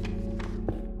defense.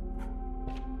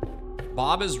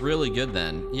 Bob is really good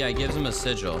then. Yeah, it gives him a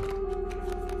sigil.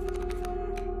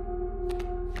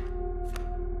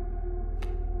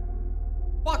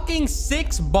 Fucking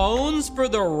 6 bones for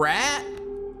the rat?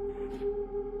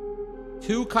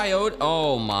 2 coyote?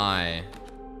 Oh my.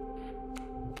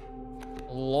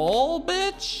 Lol,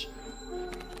 bitch?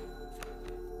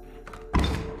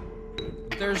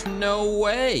 There's no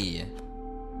way.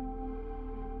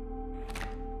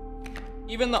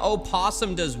 Even the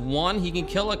opossum does 1, he can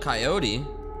kill a coyote.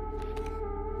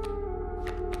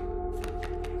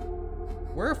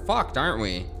 We're fucked, aren't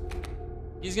we?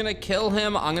 He's gonna kill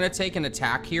him. I'm gonna take an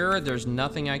attack here. There's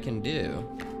nothing I can do.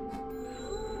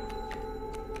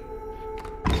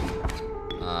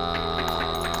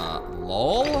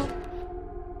 Lol?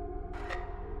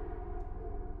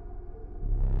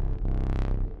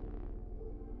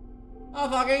 Oh,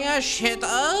 fucking a shit.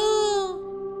 Oh.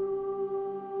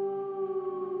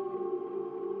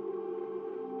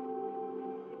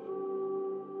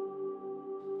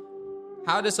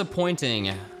 How disappointing.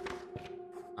 All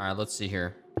right, let's see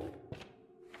here.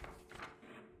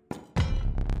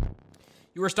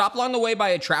 You were stopped along the way by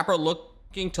a trapper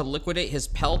looking to liquidate his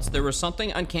pelts. There was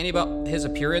something uncanny about his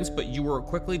appearance, but you were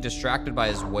quickly distracted by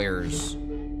his wares.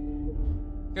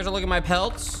 Here's a look at my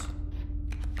pelts.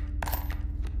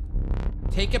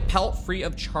 Take a pelt free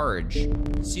of charge.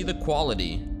 See the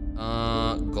quality.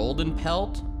 Golden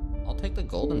pelt? I'll take the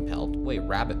golden pelt. Wait,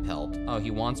 rabbit pelt. Oh, he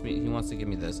wants to give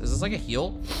me this. Is this like a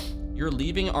heal? You're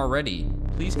leaving already.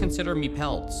 Please consider me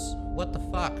pelts. What the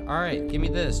fuck? All right, give me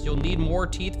this. You'll need more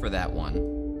teeth for that one.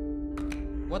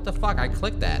 What the fuck? I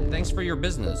clicked that. Thanks for your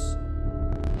business.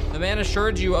 The man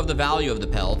assured you of the value of the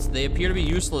pelts. They appear to be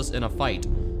useless in a fight,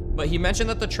 but he mentioned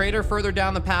that the trader further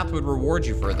down the path would reward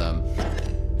you for them.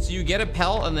 So you get a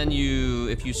pelt and then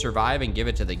if you survive and give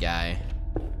it to the guy.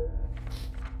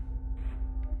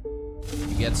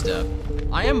 You get stuff.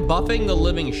 I am buffing the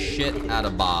living shit out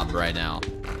of Bob right now.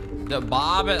 The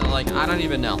Bob, like, I don't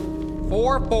even know.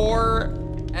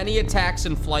 4/4, any attacks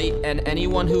in flight, and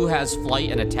anyone who has flight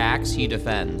and attacks, he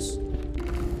defends.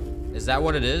 Is that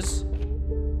what it is?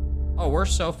 Oh, we're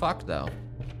so fucked though.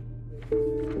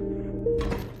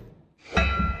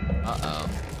 Uh-oh.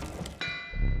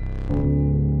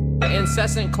 The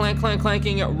incessant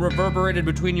clanking reverberated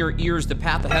between your ears. The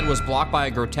path ahead was blocked by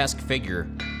a grotesque figure.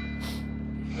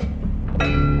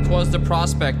 'Twas the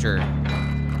prospector.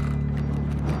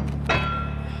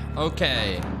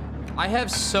 Okay. I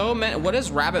have so many. What is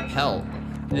rabbit pelt?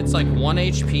 It's like 1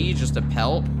 HP, just a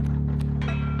pelt.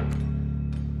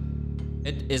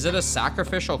 Is it a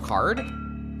sacrificial card?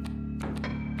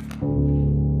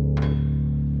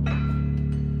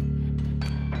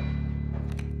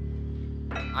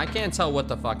 I can't tell what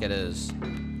the fuck it is.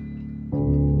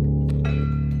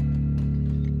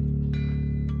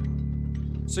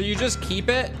 So you just keep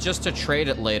it just to trade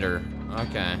it later.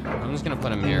 Okay, I'm just gonna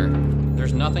put him here.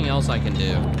 There's nothing else I can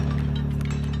do.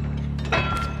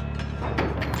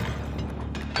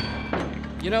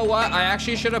 You know what? I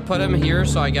actually should have put him here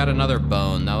so I got another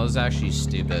bone. That was actually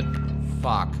stupid.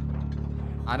 Fuck.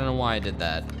 I don't know why I did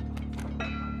that.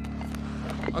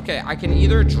 Okay, I can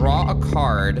either draw a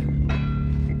card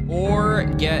or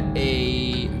get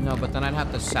a... No, but then I'd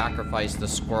have to sacrifice the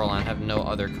squirrel and I have no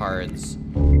other cards.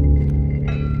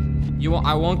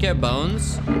 I won't get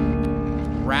bones?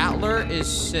 Rattler is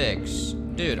 6.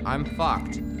 Dude, I'm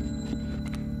fucked.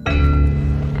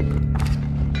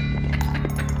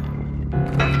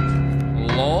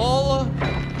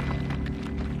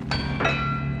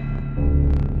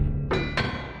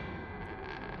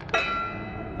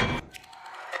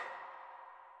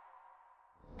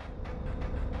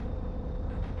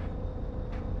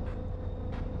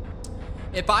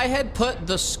 If I had put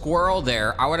the squirrel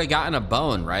there, I would have gotten a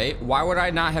bone, right? Why would I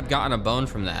not have gotten a bone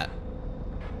from that?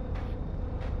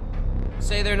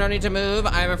 Say there, no need to move.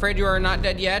 I am afraid you are not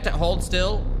dead yet. Hold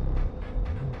still.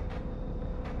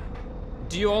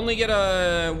 Do you only get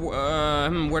a,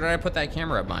 where did I put that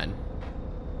camera of mine?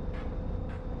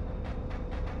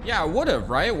 Yeah, I would have,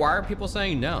 right? Why are people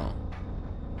saying no?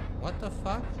 What the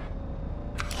fuck?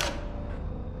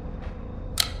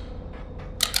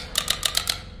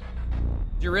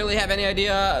 Do you really have any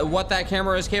idea what that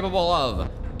camera is capable of?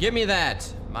 Give me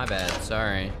that. My bad,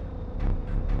 sorry.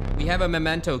 We have a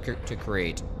memento to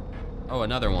create. Oh,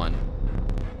 another one.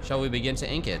 Shall we begin to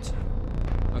ink it?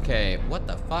 Okay, what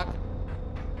the fuck?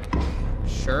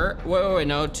 Sure. Wait,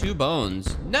 no, 2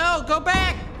 bones. No, go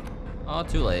back! Oh,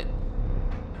 too late.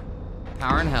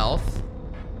 Power and health.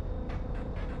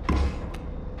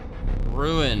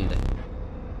 Ruined.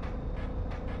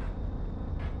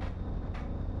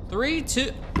 3,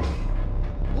 2.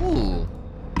 Ooh.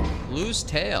 Lose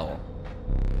tail.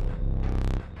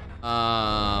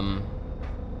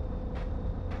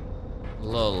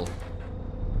 Lol.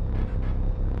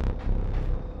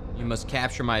 You must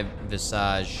capture my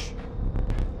visage.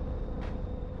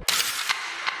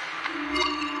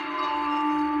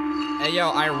 Hey,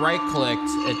 yo, I right-clicked.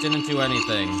 It didn't do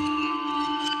anything.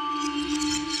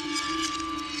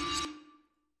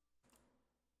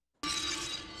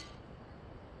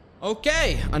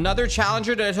 Okay, another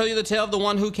challenger. Did I tell you the tale of the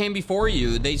one who came before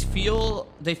you? They fell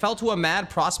to a mad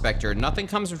prospector. Nothing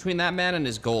comes between that man and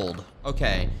his gold.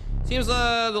 Okay. Seems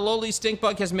the lowly stink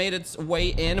bug has made its way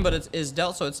in, but it is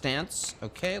dealt, so it stands.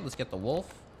 Okay, let's get the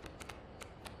wolf.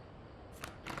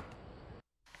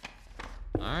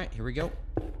 All right, here we go.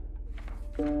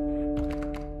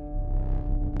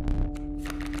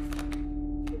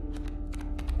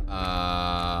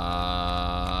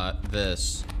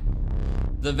 This.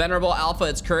 The venerable alpha,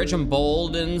 its courage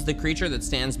emboldens the creature that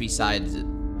stands beside it.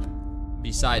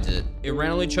 A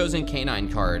randomly chosen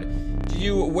canine card. Do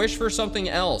you wish for something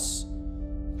else?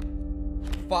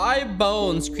 5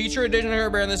 bones. Creature addition to her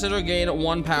bear in this will gain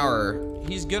 1 power.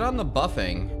 He's good on the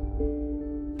buffing.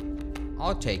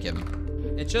 I'll take him.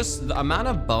 It's just the amount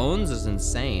of bones is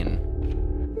insane.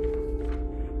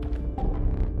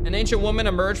 An ancient woman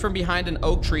emerged from behind an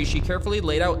oak tree. She carefully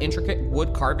laid out intricate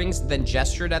wood carvings, then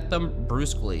gestured at them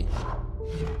brusquely.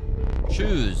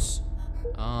 Choose.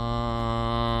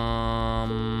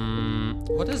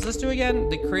 What does this do again?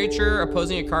 The creature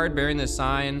opposing a card bearing this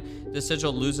sign, this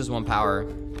sigil loses 1 power.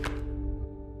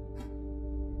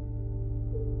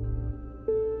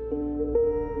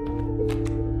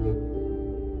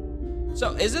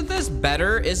 So isn't this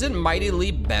better? Isn't Mighty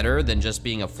Leap better than just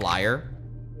being a flyer?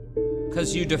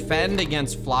 Because you defend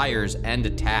against flyers and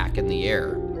attack in the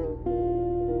air.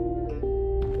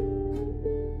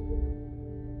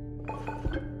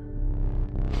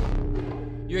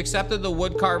 You accepted the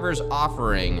woodcarver's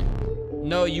offering.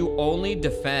 No, you only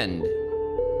defend.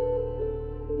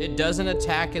 It doesn't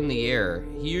attack in the air.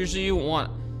 He usually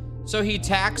so he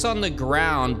attacks on the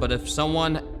ground, but if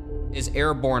someone is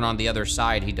airborne on the other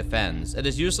side, he defends. It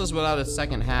is useless without its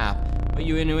second half, but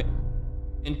you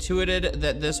intuited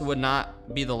that this would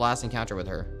not be the last encounter with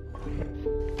her.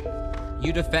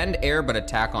 You defend air, but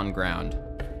attack on ground.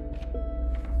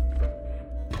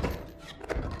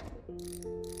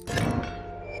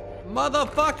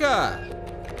 Motherfucker!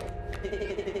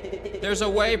 There's a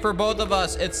way for both of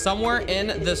us. It's somewhere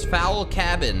in this foul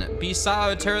cabin. Beside, I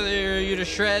would tear you to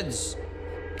shreds.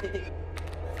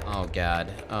 Oh God,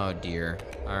 oh dear.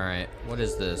 All right, what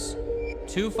is this?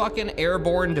 2 fucking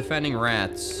airborne defending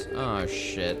rats. Oh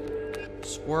shit.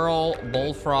 Squirrel,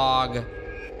 bullfrog,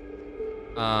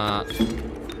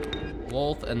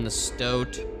 wolf, and the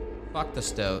stoat. Fuck the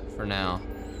stoat for now.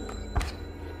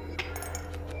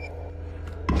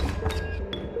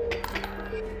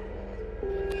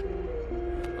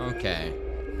 Okay.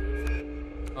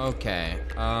 Okay.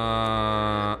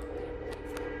 I'm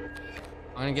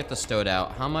gonna get the stoat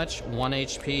out. How much? 1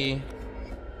 HP.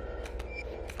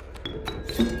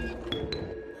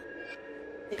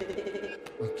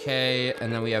 Okay,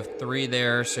 and then we have 3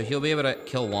 there, so he'll be able to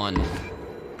kill 1.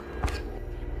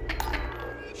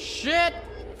 Shit!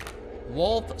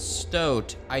 Wolf,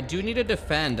 stoat. I do need to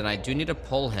defend, and I do need to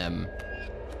pull him.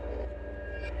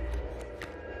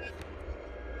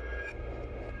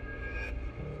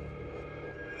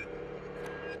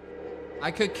 I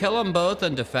could kill them both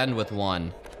and defend with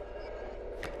 1.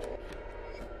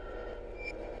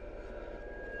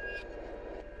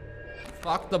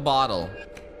 Fuck the bottle.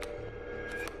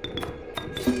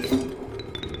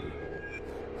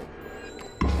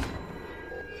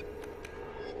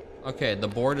 Okay, the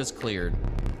board is cleared.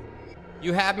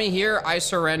 You have me here, I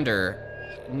surrender.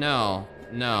 No,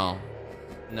 no,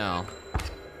 no.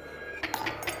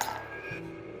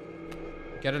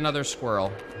 Get another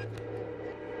squirrel.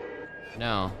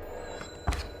 No.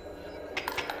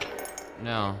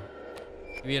 No.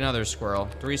 Give me another squirrel.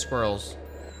 3 squirrels.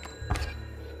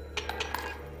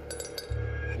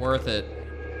 Worth it.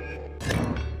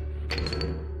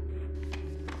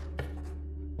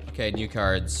 Okay, new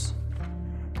cards.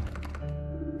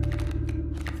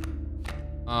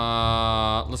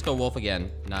 Let's go wolf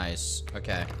again. Nice.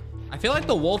 Okay. I feel like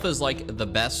the wolf is like the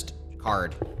best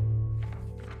card.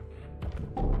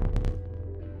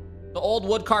 The old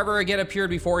wood carver again appeared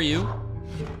before you.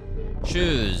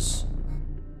 Choose.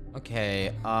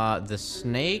 Okay, the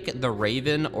snake, the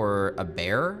raven, or a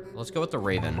bear? Let's go with the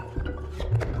raven.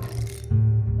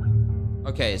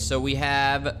 Okay, so we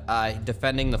have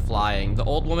defending the flying. The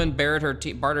old woman bared her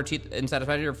teeth in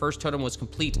satisfaction. Her first totem was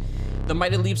complete. The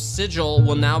mighty leaf sigil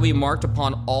will now be marked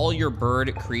upon all your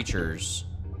bird creatures.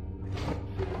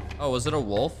 Oh, was it a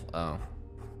wolf? Oh.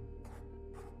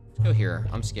 Let's go here.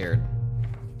 I'm scared.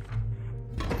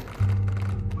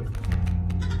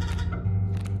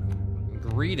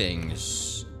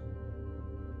 Greetings.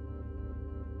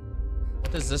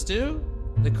 What does this do?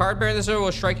 The card bearing this arrow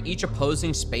will strike each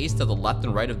opposing space to the left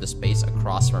and right of the space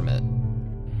across from it.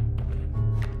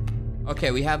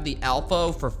 Okay, we have the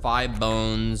alpha for 5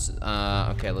 bones.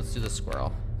 Okay, let's do the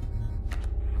squirrel.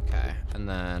 Okay, and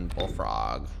then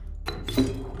bullfrog.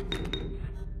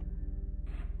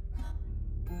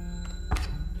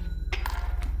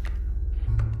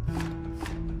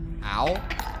 Ow,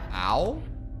 ow,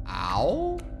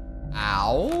 ow,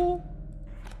 ow.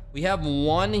 We have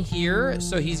 1 here,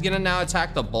 so he's gonna now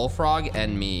attack the bullfrog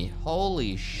and me.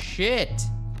 Holy shit.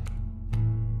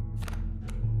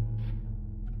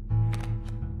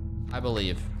 I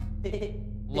believe.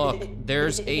 Look,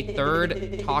 there's a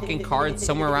 3rd talking card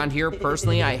somewhere around here.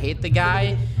 Personally, I hate the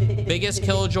guy. Biggest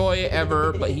killjoy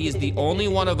ever, but he's the only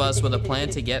one of us with a plan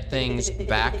to get things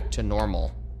back to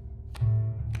normal.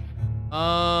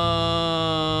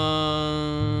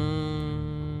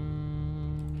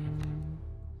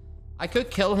 I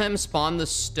could kill him, spawn the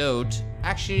stoat.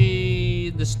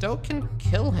 Actually, the stoat can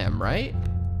kill him, right?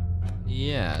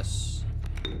 Yes.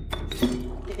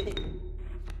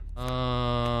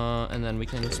 And then we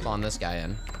can spawn this guy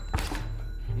in.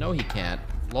 No, he can't.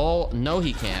 Lol, no,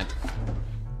 he can't.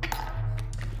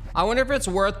 I wonder if it's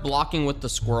worth blocking with the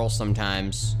squirrel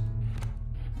sometimes.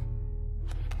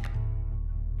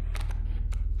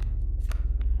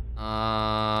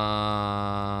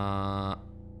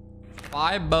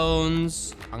 Five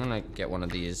bones. I'm gonna get one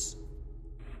of these.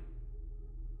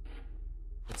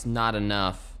 It's not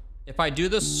enough. If I do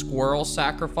the squirrel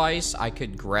sacrifice, I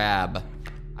could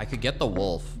get the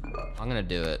wolf. I'm gonna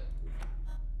do it.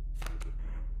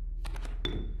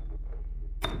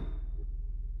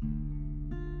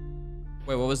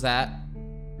 Wait, what was that?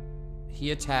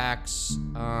 He attacks,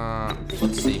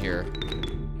 let's see here.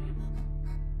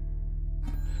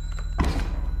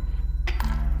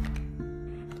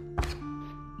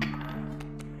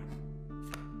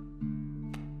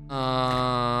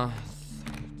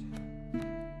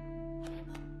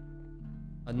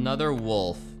 Another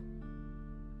wolf.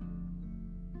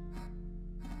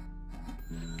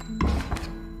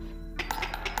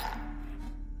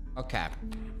 Okay.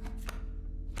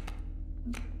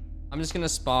 I'm just gonna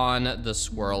spawn the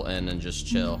squirrel in and just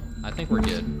chill. I think we're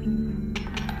good.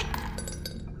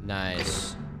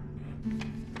 Nice.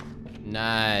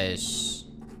 Nice.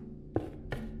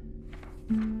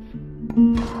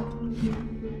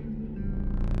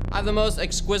 I have the most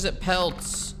exquisite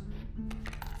pelts.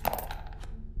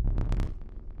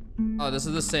 Oh, this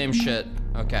is the same shit.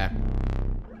 Okay.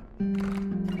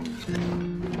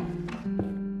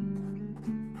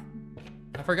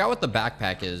 I forgot what the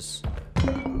backpack is.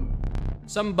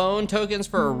 Some bone tokens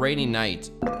for a rainy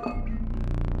night.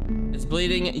 Its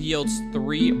bleeding yields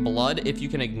 3 blood if you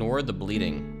can ignore the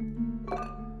bleeding.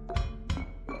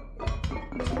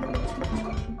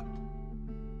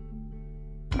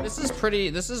 This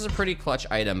is a pretty clutch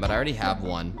item, but I already have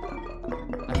one.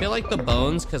 I feel like the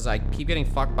bones, because I keep getting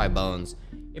fucked by bones.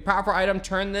 A powerful item,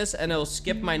 turn this and it'll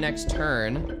skip my next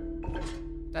turn.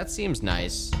 That seems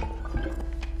nice.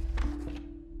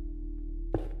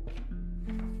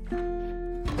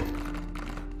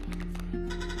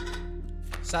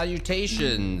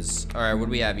 Salutations. All right, what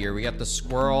do we have here? We got the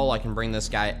squirrel. I can bring this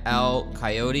guy out.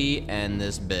 Coyote and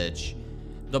this bitch.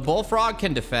 The bullfrog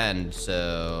can defend,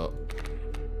 so...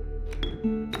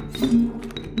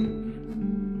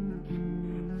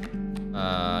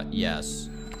 yes.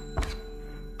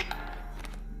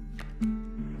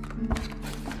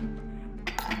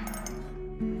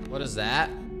 is that?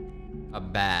 A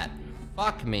bat.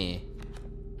 Fuck me.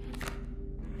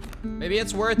 Maybe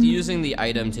it's worth using the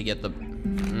item to get the...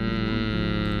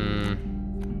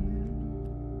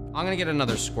 I'm gonna get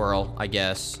another squirrel, I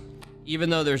guess. Even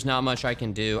though there's not much I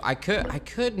can do. I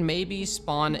could maybe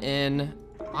spawn in...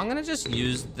 I'm gonna just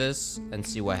use this and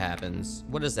see what happens.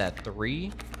 What is that,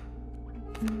 3?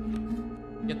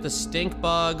 Get the stink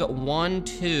bug, 1,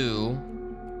 2.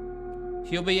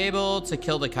 He'll be able to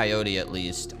kill the coyote at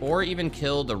least, or even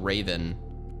kill the raven.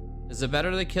 Is it better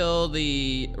to kill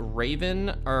the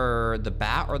raven or the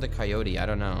bat or the coyote? I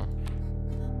don't know.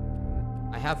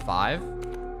 I have 5?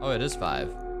 Oh, it is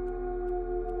 5.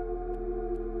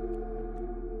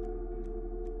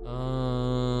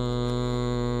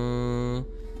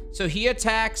 So he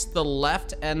attacks the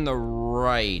left and the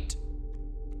right.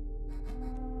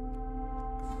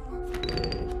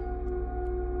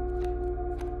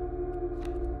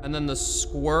 And then the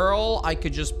squirrel I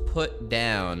could just put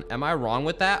down. Am I wrong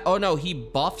with that? Oh no, he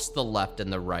buffs the left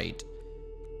and the right.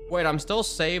 Wait, I'm still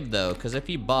saved though, because if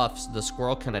he buffs, the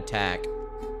squirrel can attack.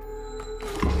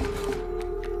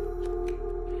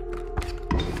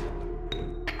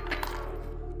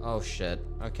 Oh shit,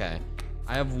 okay.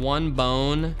 I have 1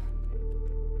 bone.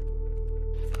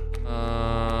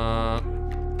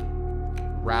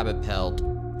 Rabbit pelt.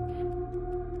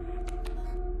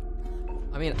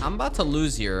 I mean, I'm about to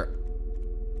lose here.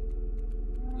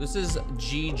 This is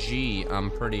GG, I'm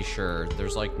pretty sure.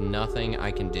 There's like nothing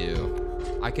I can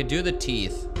do. I could do the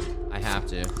teeth. I have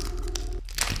to.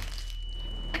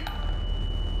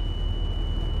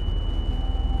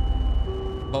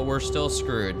 But we're still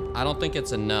screwed. I don't think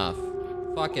it's enough.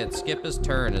 Fuck it, skip his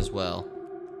turn as well.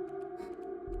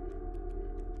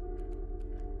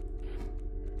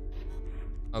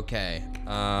 Okay,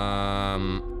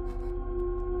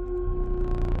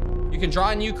 you can draw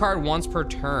a new card once per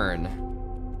turn.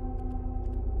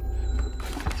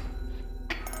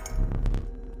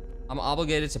 I'm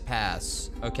obligated to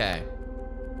pass. Okay.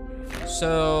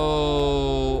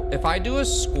 So, if I do a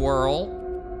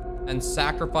squirrel and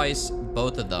sacrifice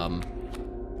both of them,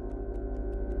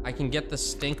 I can get the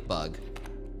stink bug.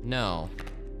 No.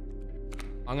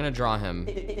 I'm gonna draw him.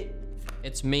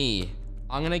 It's me.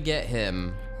 I'm gonna get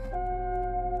him.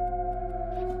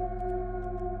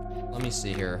 Let me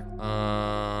see here.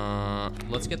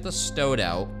 Let's get the stoat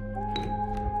out.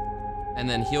 And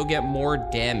then he'll get more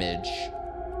damage.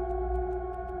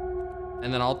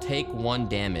 And then I'll take 1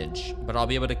 damage, but I'll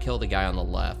be able to kill the guy on the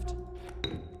left.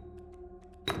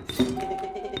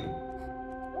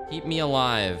 Keep me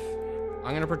alive.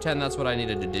 I'm gonna pretend that's what I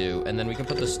needed to do, and then we can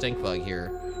put the stink bug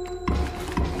here.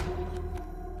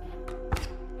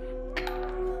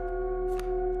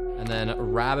 And then a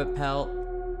rabbit pelt.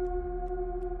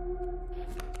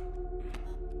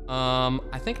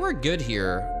 I think we're good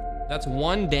here. That's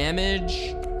 1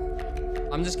 damage.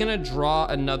 I'm just gonna draw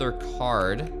another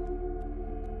card.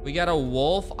 We got a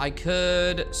wolf. I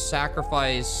could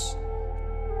sacrifice.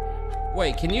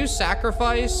 Wait, can you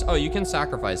sacrifice? Oh, you can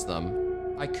sacrifice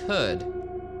them. I could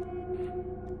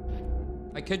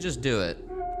just do it.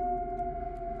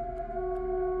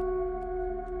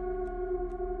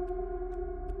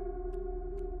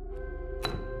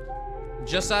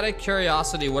 Just out of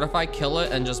curiosity, what if I kill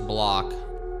it and just block?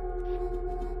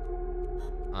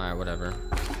 All right, whatever.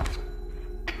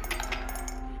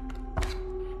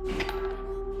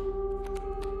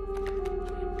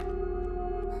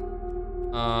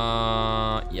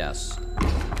 Yes.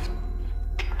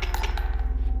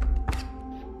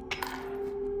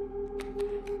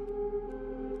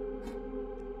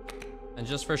 And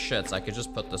just for shits, I could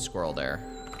just put the squirrel there.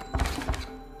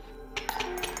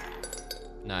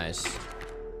 Nice.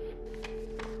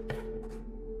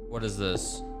 What is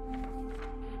this?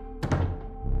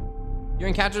 You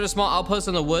encountered a small outpost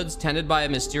in the woods tended by a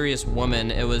mysterious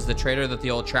woman. It was the trader that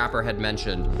the old trapper had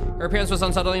mentioned. Her appearance was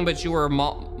unsettling, but you were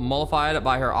mollified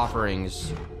by her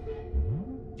offerings.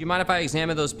 Do you mind if I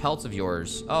examine those pelts of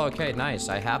yours? Oh, okay, nice.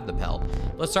 I have the pelt.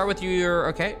 Let's start with your,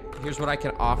 okay, here's what I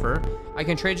can offer. I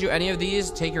can trade you any of these.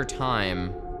 Take your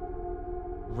time.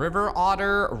 River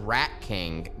otter, rat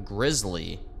king,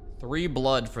 grizzly. 3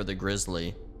 blood for the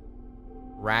grizzly.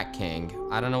 Rat king.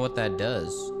 I don't know what that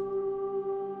does.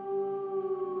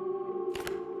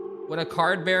 When a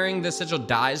card bearing this sigil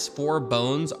dies, 4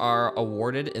 bones are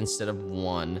awarded instead of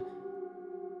 1.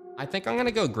 I think I'm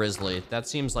gonna go grizzly. That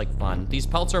seems like fun. These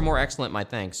pelts are more excellent, my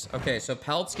thanks. Okay, so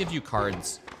pelts give you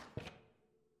cards,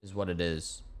 is what it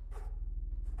is.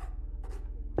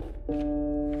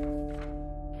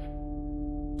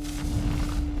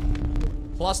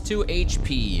 Plus 2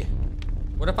 HP.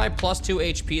 What if I plus 2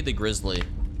 HP the grizzly?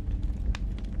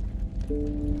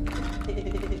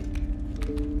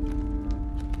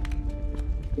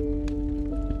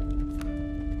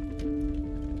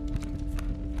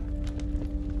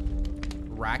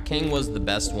 Rat King was the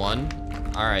best one.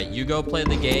 All right, you go play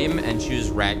the game and choose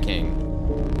Rat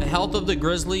King. The health of the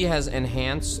grizzly has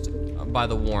enhanced by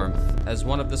the warmth. As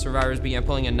one of the survivors began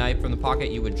pulling a knife from the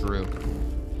pocket you withdrew.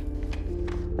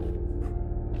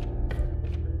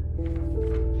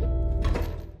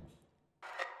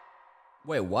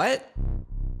 Wait, what?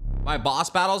 My boss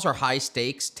battles are high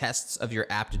stakes tests of your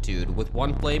aptitude. With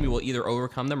one flame, you will either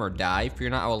overcome them or die.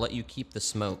 Fear not, I will let you keep the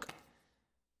smoke.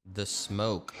 The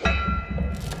smoke.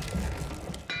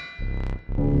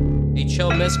 A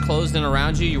chill mist closed in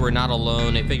around you. You were not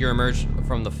alone. A figure emerged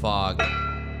from the fog.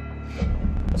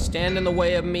 Stand in the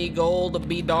way of me, gold,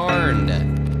 be darned.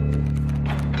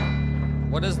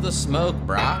 What is the smoke,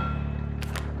 brah?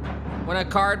 When a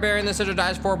card bearing the sigil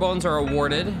dies, 4 bones are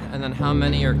awarded. And then how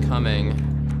many are coming?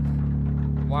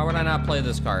 Why would I not play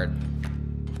this card?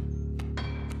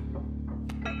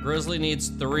 Grizzly needs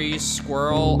 3,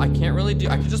 squirrel. I can't really do,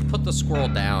 I could just put the squirrel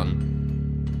down.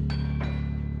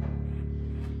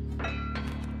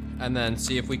 And then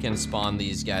see if we can spawn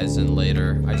these guys in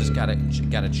later. I just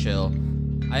gotta chill.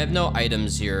 I have no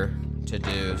items here to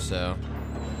do, so.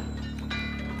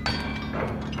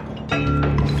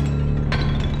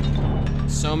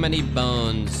 So many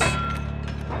bones.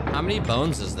 How many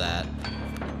bones is that?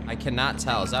 I cannot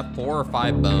tell. Is that 4 or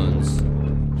 5 bones?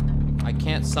 I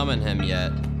can't summon him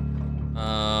yet.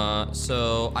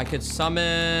 So I could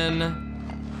summon.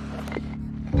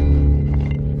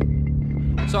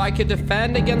 So I could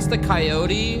defend against the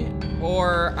coyote,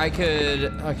 or I could,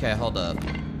 okay, hold up.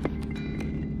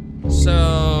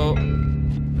 So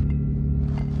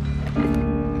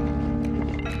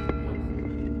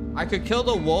I could kill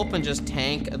the wolf and just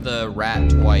tank the rat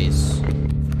twice.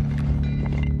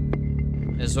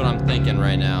 Is what I'm thinking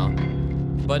right now.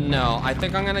 But no, I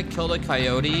think I'm gonna kill the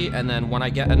coyote, and then when I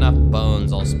get enough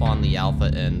bones, I'll spawn the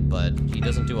alpha in, but he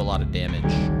doesn't do a lot of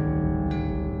damage.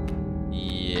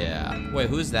 Yeah. Wait,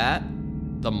 who's that?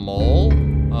 The mole?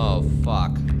 Oh,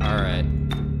 fuck. Alright.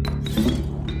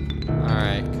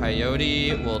 Alright,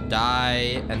 coyote will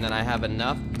die, and then I have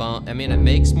enough bone. I mean, it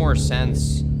makes more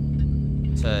sense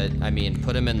to, I mean,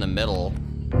 put him in the middle,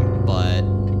 but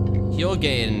he'll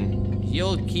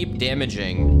keep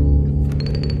damaging.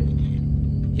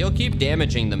 He'll keep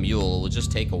damaging the mule. It will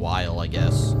just take a while, I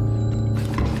guess.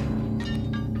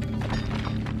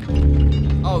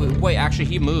 Oh, wait, actually,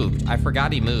 he moved. I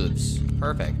forgot he moves.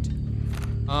 Perfect.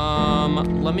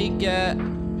 Let me get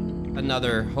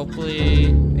another,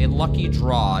 hopefully, a lucky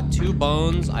draw. 2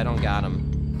 bones. I don't got him.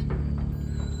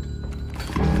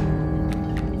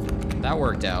 That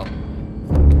worked out.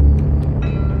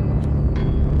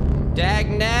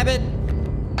 Dagnabbit.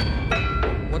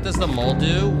 What does the mole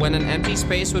do? When an empty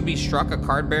space would be struck, a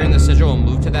card bearing the sigil will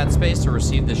move to that space to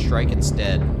receive the strike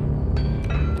instead.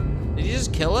 Did he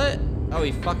just kill it? Oh,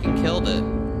 he fucking killed it.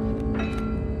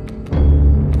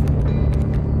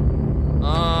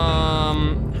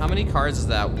 How many cards is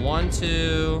that? 1,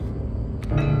 2.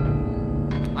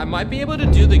 I might be able to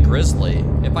do the grizzly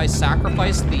if I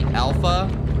sacrifice the alpha.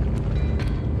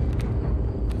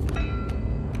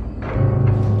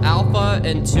 Alpha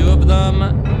and 2 of them.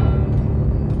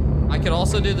 I could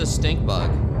also do the stink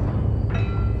bug.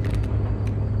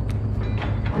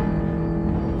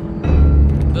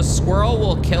 The squirrel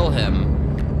will kill him.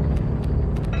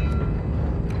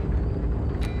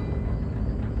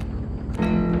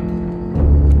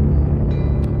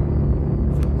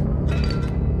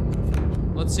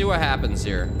 Let's see what happens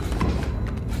here.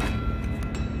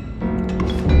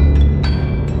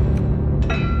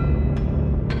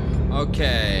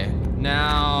 Okay,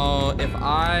 now if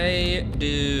I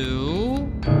do...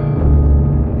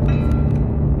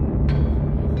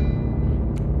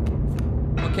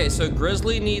 Okay, so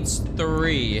Grizzly needs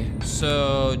 3,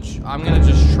 so I'm gonna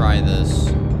just try this.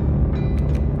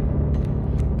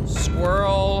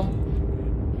 Squirrel,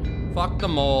 fuck the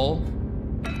mole.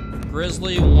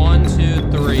 Grizzly, 1,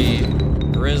 2, 3.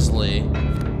 Grizzly,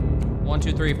 1,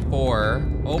 2, 3, 4.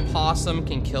 Opossum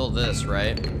can kill this,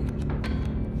 right?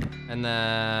 And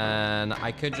then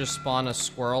I could just spawn a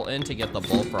squirrel in to get the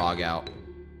bullfrog out.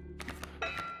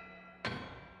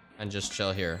 And just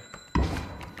chill here.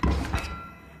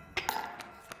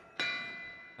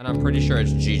 And I'm pretty sure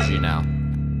it's GG now.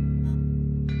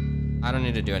 I don't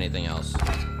need to do anything else.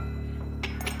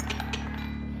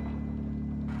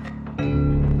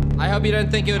 I hope you didn't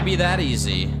think it would be that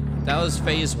easy. That was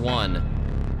phase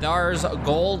 1. There's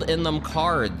gold in them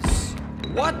cards.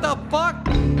 What the fuck?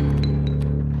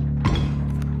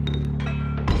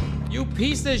 You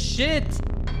piece of shit.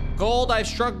 Gold, I've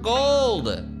struck gold.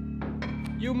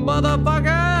 You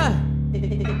motherfucker.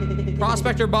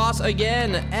 Prospector boss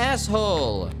again,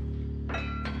 asshole.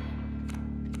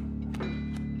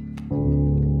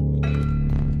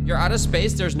 You're out of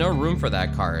space, there's no room for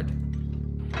that card.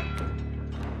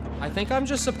 I think I'm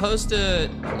just supposed to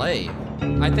play.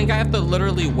 I think I have to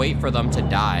literally wait for them to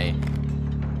die.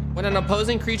 When an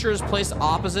opposing creature is placed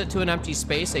opposite to an empty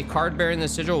space, a card bearing the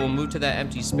sigil will move to that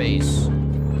empty space.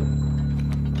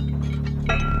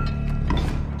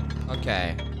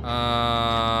 Okay.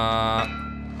 I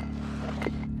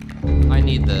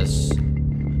need this.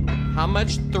 How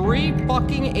much? 3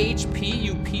 fucking HP,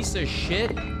 you piece of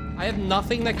shit? I have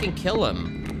nothing that can kill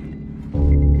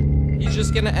him. He's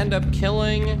just gonna end up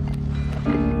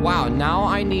killing... Wow, now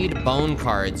I need bone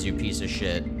cards, you piece of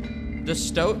shit. The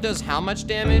Stoat does how much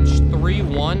damage?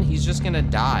 3-1, he's just gonna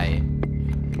die.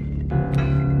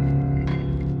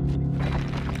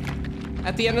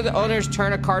 At the end of the owner's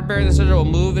turn, a card bearing the sigil will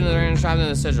move into the range of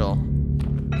the sigil.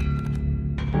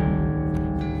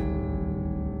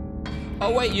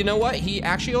 Oh wait, you know what? He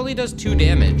actually only does 2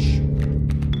 damage.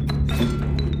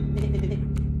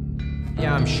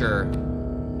 Yeah, I'm sure.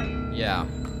 Yeah.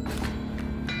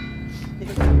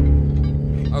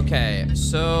 Okay,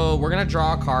 so we're gonna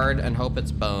draw a card and hope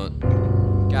it's bone.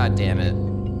 God damn it.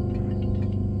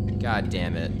 God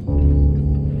damn it.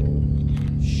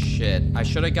 Shit, I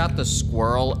should have got the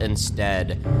squirrel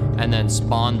instead and then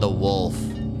spawned the wolf.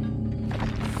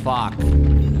 Fuck.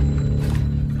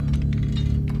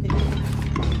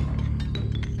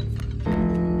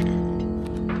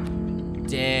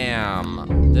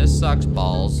 Damn, this sucks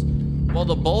balls. Well,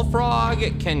 the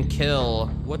bullfrog can kill.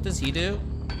 What does he do?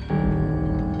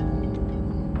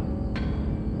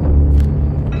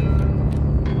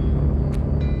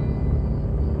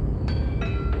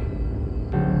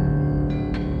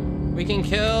 We can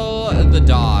kill the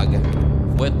dog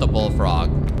with the bullfrog.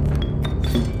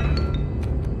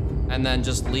 And then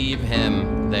just leave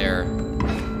him there.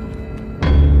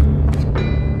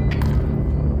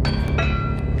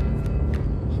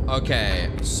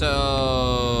 Okay,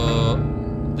 so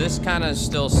this kind of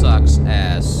still sucks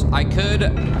ass. I could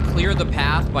clear the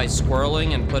path by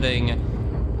squirreling and putting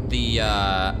the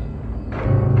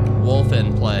wolf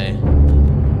in play.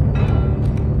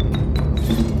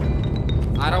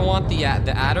 I don't want the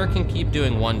adder can keep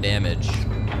doing 1 damage.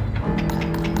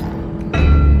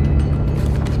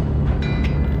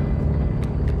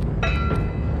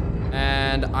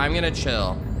 And I'm gonna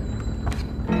chill.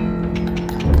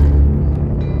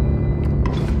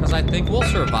 Because I think we'll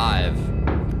survive.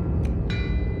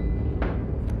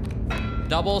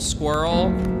 Double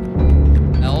squirrel,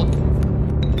 elk.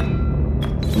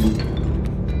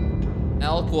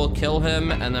 Elk will kill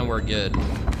him and then we're good.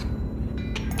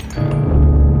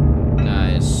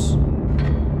 Nice.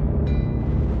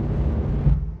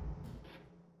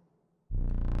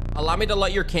 Allow me to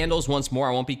light your candles once more.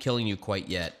 I won't be killing you quite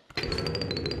yet.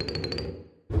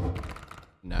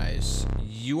 Nice.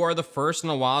 You are the first in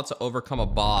a while to overcome a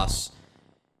boss.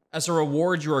 As a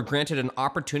reward, you are granted an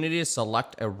opportunity to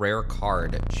select a rare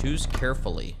card. Choose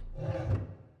carefully.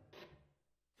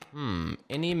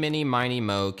 Any, mini, miny,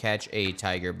 mo, catch a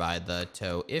tiger by the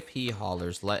toe. If he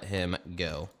hollers, let him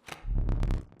go.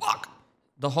 Fuck!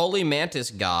 The Holy Mantis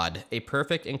God, a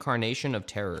perfect incarnation of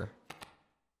terror.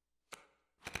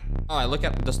 Oh, I look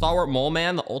at the stalwart mole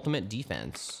man, the ultimate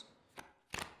defense.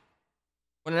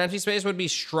 When an empty space would be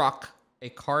struck, a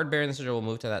card bearing the sigil will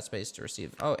move to that space to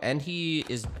receive. Oh, and he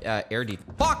is air def.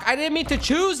 Fuck! I didn't mean to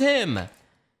choose him!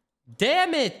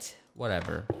 Damn it!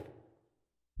 Whatever.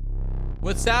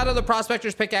 With sound of the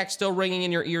prospector's pickaxe still ringing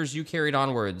in your ears, you carried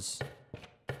onwards.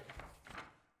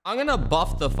 I'm gonna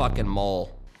buff the fucking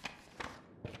mole.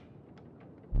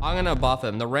 I'm gonna buff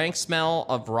him. The rank smell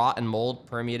of rot and mold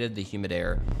permeated the humid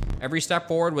air. Every step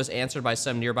forward was answered by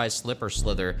some nearby slip or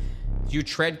slither. You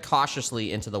tread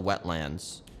cautiously into the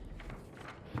wetlands.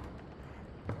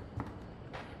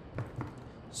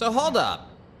 So hold up.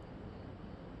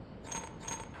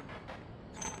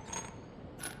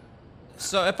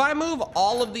 So if I move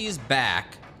all of these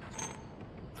back,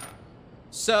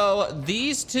 so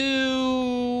these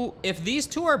two, if these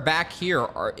two are back here,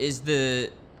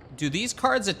 do these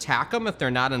cards attack them if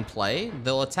they're not in play?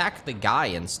 They'll attack the guy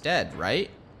instead, right?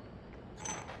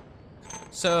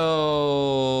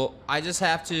 So I just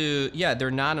have to, yeah,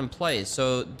 they're not in play.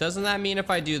 So doesn't that mean if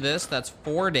I do this, that's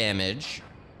 4 damage?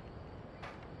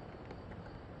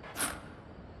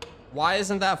 Why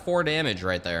isn't that 4 damage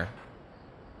right there?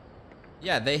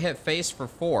 Yeah, they hit face for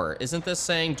 4. Isn't this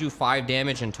saying do 5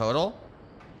 damage in total?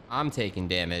 I'm taking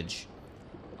damage.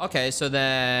 Okay, so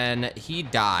then he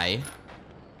die.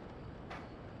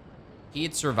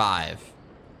 He'd survive.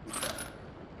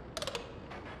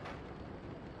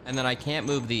 And then I can't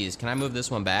move these. Can I move this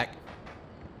one back?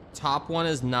 Top one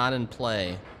is not in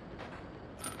play.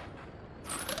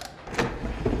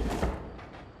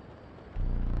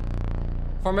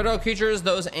 Formidable creatures,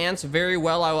 those ants very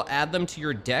well. I will add them to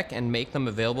your deck and make them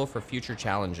available for future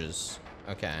challenges.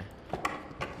 Okay.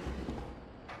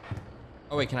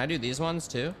 Oh wait, can I do these ones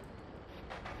too?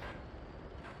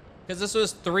 Because this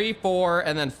was 3, 4,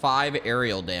 and then 5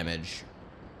 aerial damage.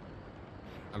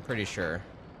 I'm pretty sure.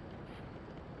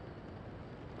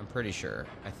 I'm pretty sure.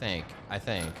 I think.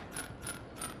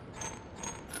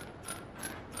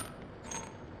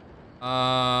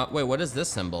 Wait, what is this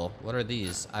symbol? What are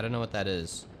these? I don't know what that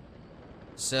is.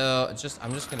 So,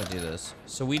 I'm just gonna do this.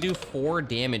 So we do 4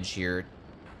 damage here.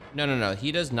 No,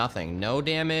 he does nothing. No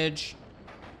damage.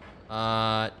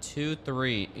 2,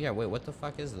 3. Yeah, wait, what the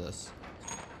fuck is this?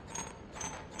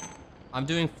 I'm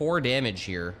doing 4 damage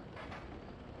here.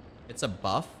 It's a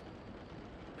buff?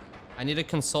 I need to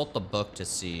consult the book to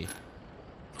see.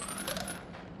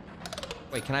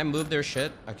 Wait, can I move their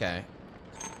shit? Okay.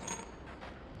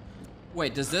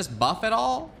 Wait, does this buff at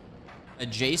all?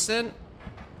 Adjacent?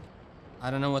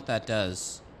 I don't know what that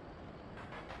does.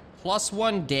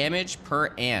 +1 damage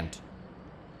per ant.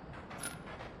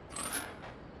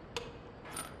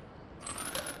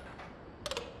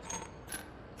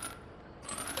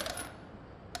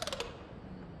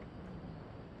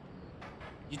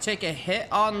 You take a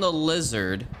hit on the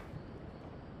lizard.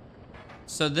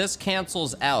 So this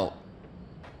cancels out.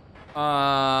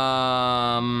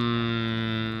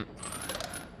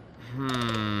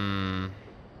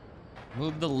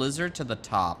 Move the lizard to the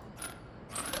top.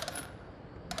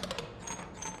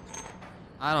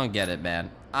 I don't get it,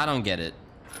 man. I don't get it.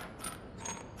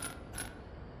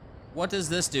 What does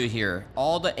this do here?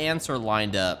 All the ants are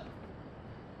lined up.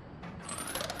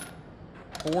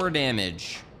 4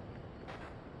 damage.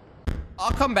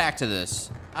 I'll come back to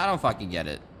this. I don't fucking get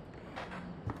it.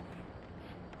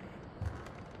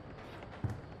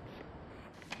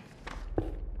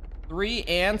 Three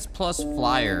ants plus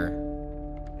flyer.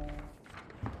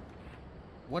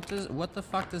 What the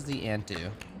fuck does the ant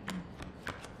do?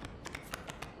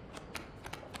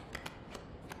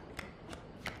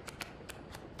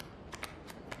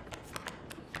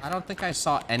 I don't think I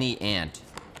saw any ant.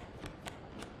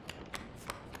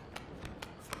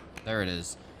 There it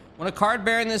is. When a card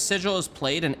bearing this sigil is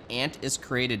played, an ant is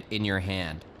created in your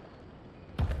hand.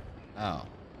 Oh.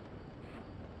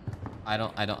 I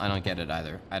don't get it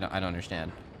either. I don't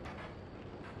understand.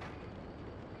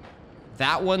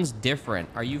 That one's different.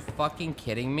 Are you fucking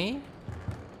kidding me?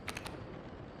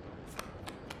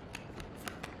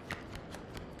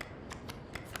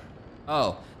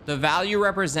 Oh, the value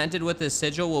represented with this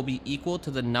sigil will be equal to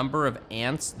the number of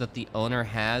ants that the owner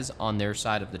has on their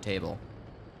side of the table.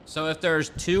 So if there's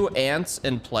 2 ants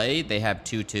in play, they have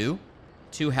 2/2.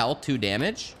 2 health, 2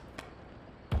 damage.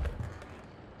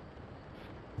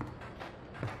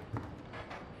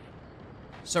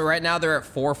 So right now they're at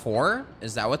 4/4.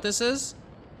 Is that what this is?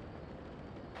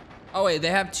 Oh wait, they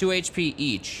have 2 HP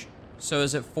each. So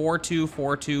is it 4/2,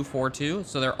 4/2, 4/2?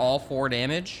 So they're all 4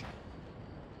 damage.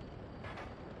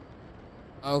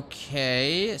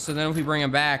 Okay, so then if we bring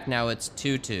them back, now it's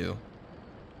 2/2.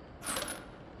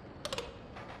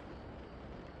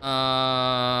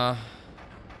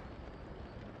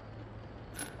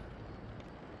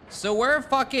 So we're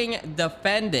fucking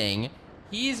defending.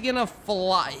 He's gonna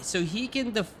fly, so he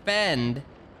can defend.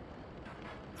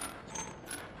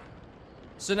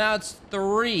 So now it's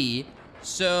 3.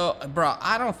 So, bro,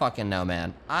 I don't fucking know,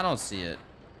 man. I don't see it.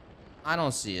 I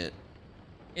don't see it.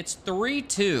 It's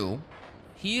 3/2.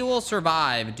 He will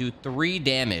survive, do 3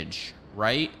 damage,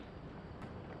 right?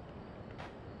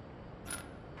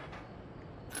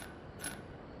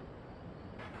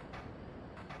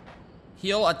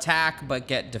 He'll attack but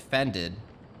get defended.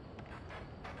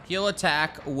 He'll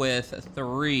attack with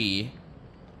 3,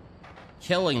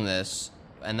 killing this,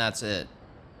 and that's it.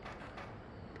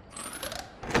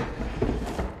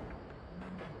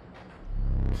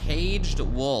 Caged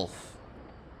wolf.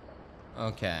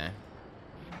 Okay.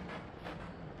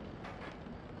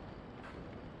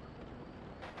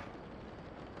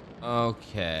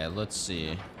 Okay, let's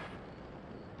see.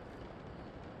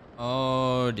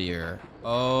 Oh dear.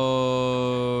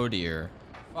 Oh dear.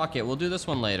 Fuck it, we'll do this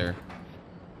one later.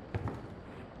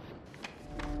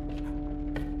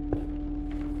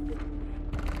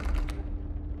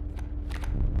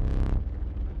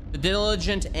 The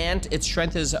diligent ant, its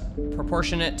strength is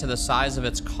proportionate to the size of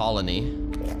its colony.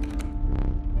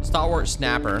 Stalwart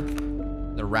snapper.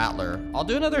 The rattler. I'll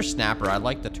do another snapper. I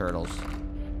like the turtles.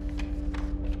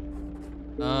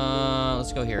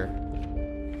 Let's go here.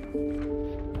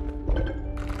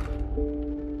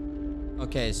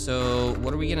 Okay, so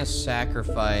what are we gonna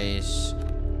sacrifice?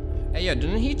 Hey, yo,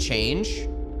 didn't he change?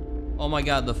 Oh my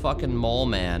god, the fucking mole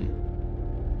man.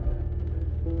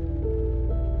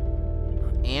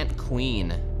 Ant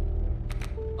Queen.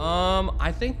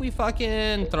 I think we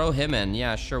fucking throw him in.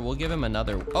 Yeah, sure, we'll give him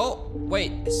another. Oh,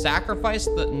 wait, sacrifice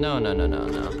the, no.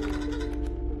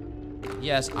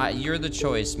 Yes, you're the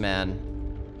choice, man.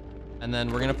 And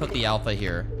then we're gonna put the alpha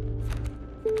here.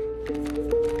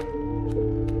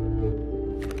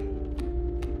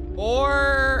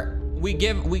 Or we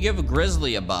give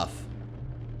Grizzly a buff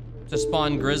to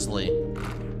spawn Grizzly.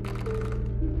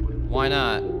 Why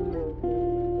not?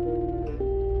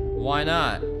 Why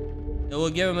not? It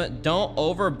will give him a, don't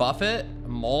over buff it.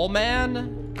 Mole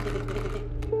Man?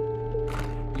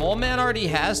 Mole Man already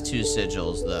has 2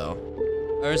 sigils though.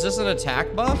 Or is this an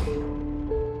attack buff?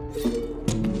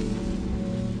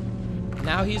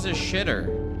 Now he's a shitter.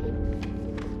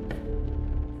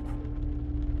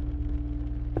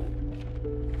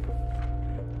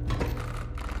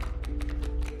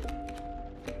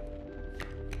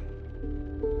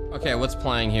 Okay, what's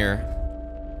playing here?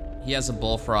 He has a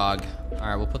bullfrog. All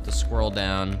right, we'll put the squirrel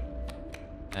down.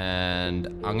 And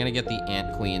I'm gonna get the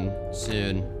ant queen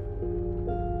soon.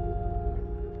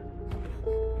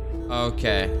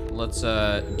 Okay, let's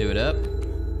do it up.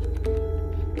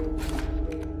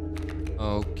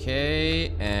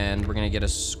 Okay, and we're gonna get a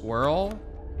squirrel.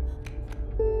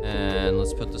 And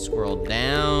let's put the squirrel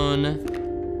down.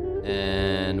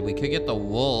 And we could get the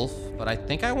wolf, but I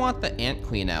think I want the ant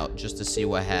queen out just to see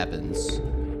what happens.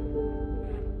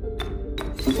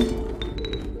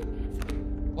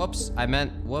 Whoops, I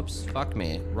meant, whoops, fuck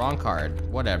me. Wrong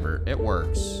card, whatever, it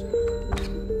works.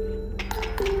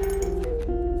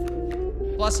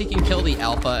 Plus he can kill the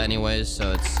alpha anyways,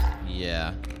 so it's,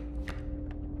 yeah.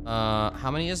 How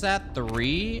many is that?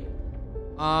 3?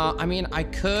 I mean, I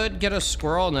could get a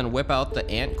squirrel and then whip out the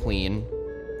ant queen.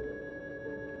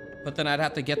 But then I'd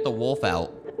have to get the wolf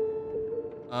out.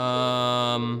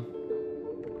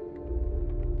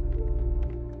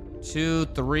 2,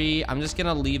 3. I'm just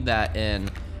gonna leave that in.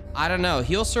 I don't know.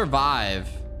 He'll survive.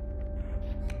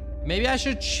 Maybe I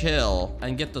should chill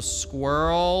and get the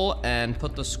squirrel and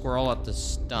put the squirrel at the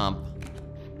stump.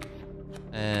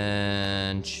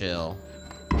 And chill.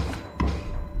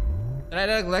 Did I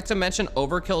neglect to mention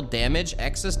overkill damage?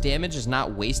 Excess damage is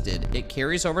not wasted. It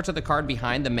carries over to the card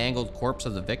behind the mangled corpse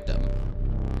of the victim.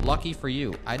 Lucky for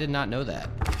you. I did not know that.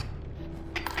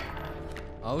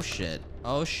 Oh shit.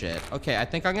 Oh shit. Okay, I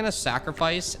think I'm gonna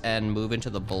sacrifice and move into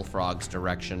the bullfrog's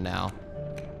direction now.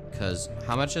 Cause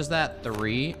how much is that?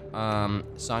 3. So I'm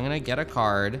gonna get a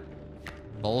card.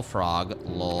 Bullfrog,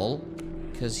 lol.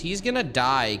 Cause he's gonna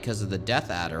die because of the death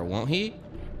adder, won't he?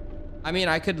 I mean,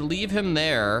 I could leave him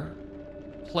there.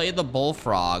 Play the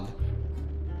bullfrog.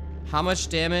 How much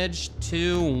damage?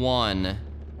 2, 1.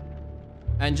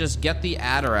 And just get the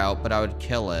adder out, but I would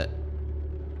kill it.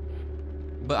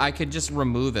 But I could just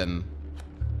remove him.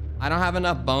 I don't have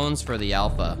enough bones for the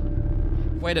alpha.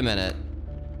 Wait a minute.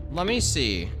 Let me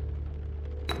see.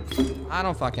 I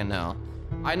don't fucking know.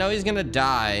 I know he's gonna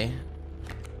die.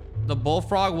 The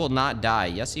bullfrog will not die.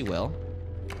 Yes, he will.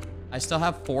 I still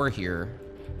have 4 here.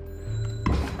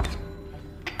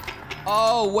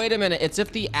 Oh, wait a minute. It's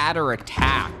if the adder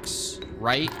attacks,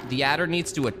 right? The adder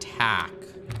needs to attack.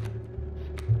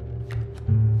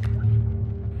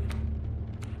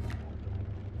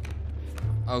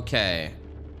 Okay.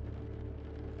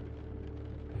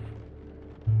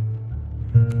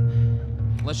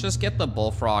 Let's just get the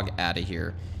bullfrog out of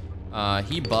here.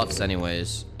 He buffs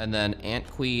anyways. And then ant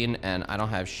queen, and I don't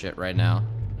have shit right now.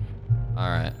 All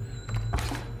right.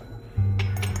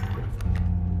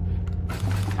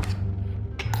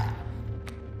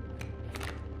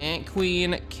 Ant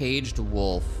queen, caged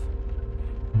wolf.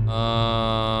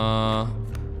 I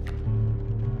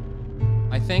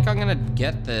think I'm gonna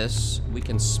get this. We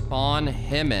can spawn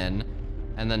him in,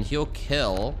 and then he'll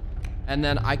kill. And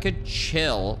then I could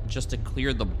chill just to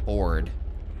clear the board.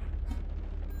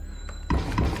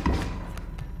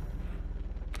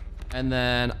 And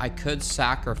then I could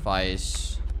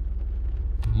sacrifice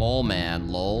Mole Man,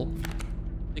 lol.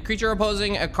 The creature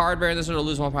opposing a card bearing this will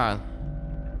lose 1 power.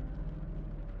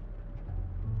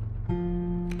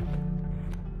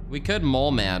 We could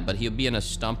Mole Man, but he'll be in a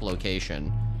stump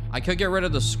location. I could get rid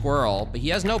of the squirrel, but he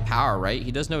has no power, right?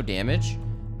 He does no damage,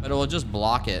 but it will just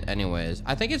block it anyways.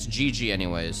 I think it's GG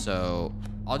anyways, so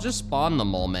I'll just spawn the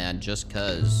Mole Man just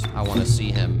cause I want to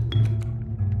see him.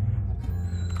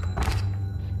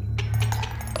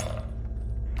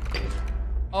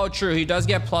 Oh, true. He does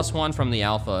get +1 from the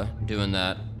alpha doing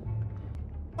that.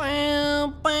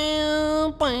 I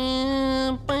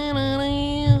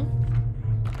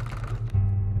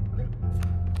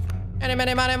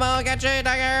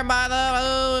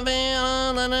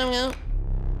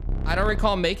don't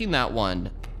recall making that one.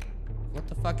 What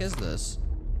the fuck is this?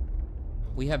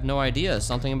 We have no idea.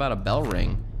 Something about a bell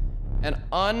ring. An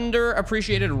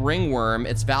underappreciated ringworm.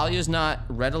 Its value is not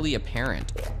readily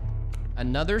apparent.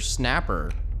 Another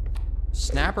snapper.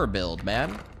 Snapper build,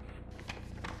 man.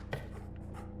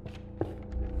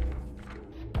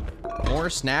 More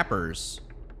snappers.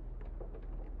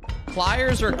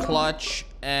 Pliers are clutch,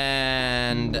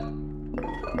 and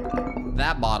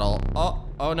that bottle.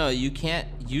 Oh no, you can't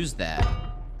use that.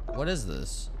 What is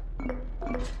this?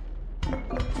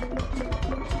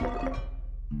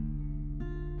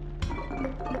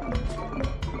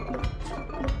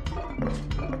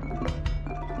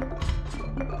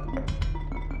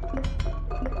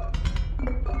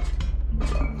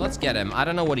 Let's get him. I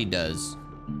don't know what he does.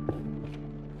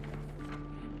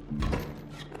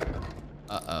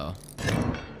 Uh-oh.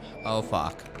 Oh,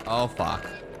 fuck. Oh, fuck.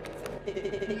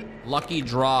 Lucky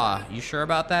draw. You sure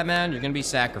about that, man? You're gonna be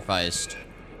sacrificed.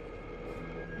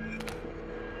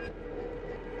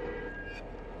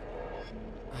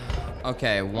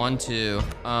 Okay, 1, 2.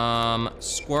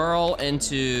 Squirrel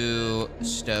into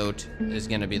Stoat is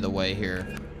gonna be the way here.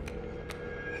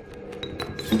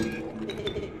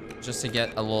 Just to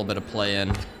get a little bit of play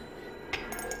in.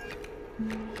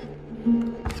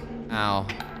 Ow.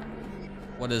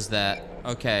 What is that?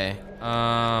 Okay.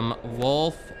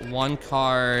 Wolf, 1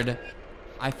 card.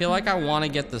 I feel like I want to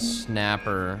get the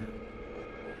snapper.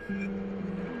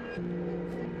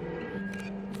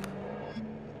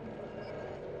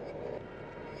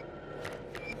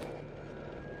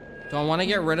 Do I want to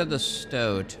get rid of the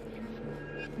Stoat?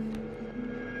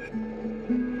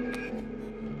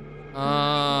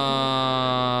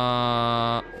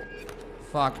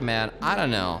 Fuck, man. I don't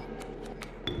know.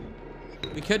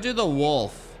 We could do the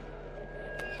wolf.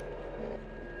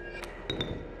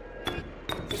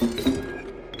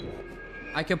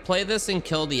 I could play this and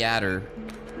kill the adder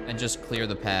and just clear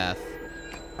the path.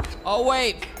 Oh,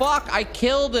 wait. Fuck. I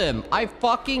killed him. I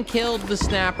fucking killed the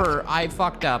snapper. I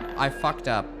fucked up. I fucked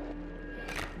up.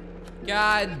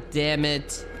 God damn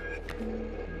it.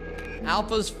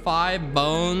 Alpha's 5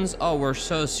 bones. Oh, we're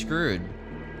so screwed.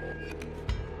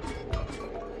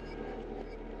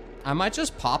 I might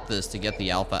just pop this to get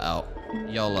the alpha out.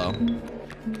 YOLO.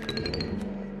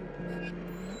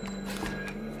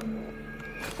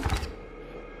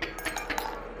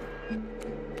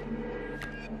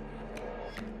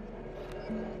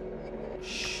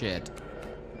 Shit.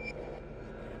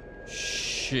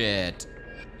 Shit.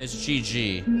 It's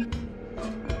GG.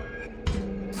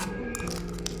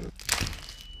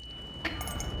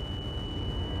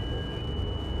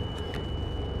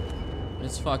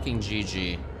 It's fucking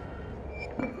GG.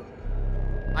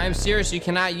 I am serious, you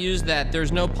cannot use that.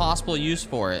 There's no possible use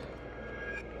for it.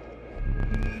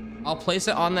 I'll place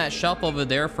it on that shelf over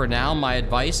there for now. My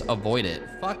advice, avoid it.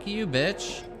 Fuck you,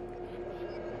 bitch.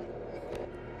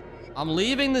 I'm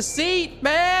leaving the seat,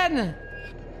 man.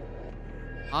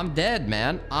 I'm dead,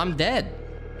 man. I'm dead.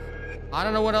 I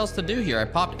don't know what else to do here. I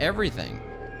popped everything.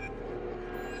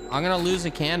 I'm gonna lose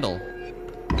a candle.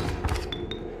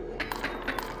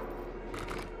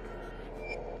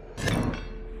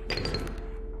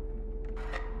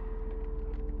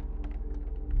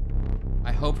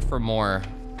 I hoped for more.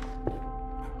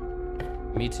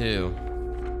 Me too.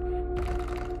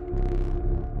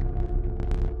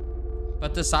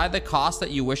 But decide the cost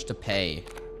that you wish to pay.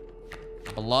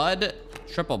 Blood,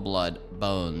 triple blood,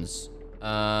 bones.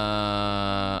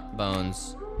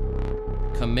 Bones.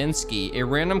 Kaminsky, a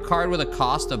random card with a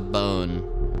cost of bone.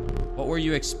 What were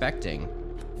you expecting?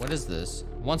 What is this?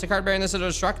 Once a card bearing this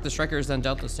is struck, the striker is then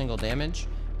dealt a single damage.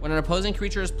 When an opposing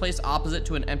creature is placed opposite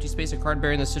to an empty space, a card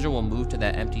bearing the sigil will move to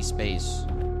that empty space.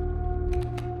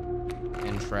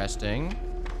 Interesting.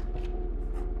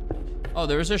 Oh,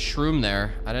 there was a shroom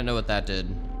there. I didn't know what that did.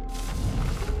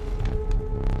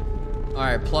 All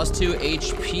right, +2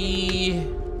 HP.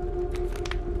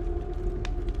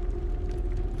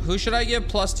 Who should I give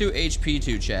 +2 HP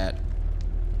to, chat?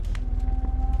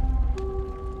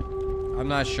 I'm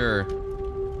not sure.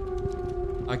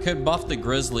 I could buff the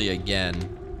Grizzly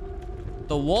again.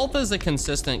 The Wolf is a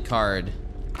consistent card.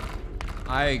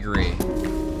 I agree.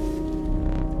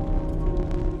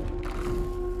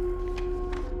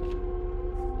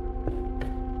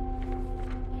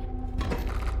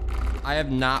 I have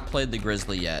not played the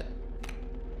Grizzly yet.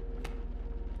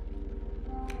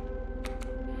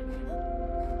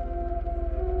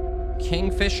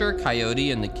 Kingfisher,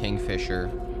 Coyote, and the Kingfisher.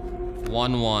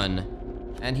 1-1.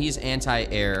 And he's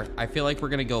anti-air. I feel like we're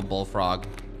gonna go Bullfrog.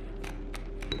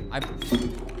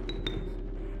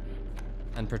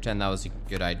 And pretend that was a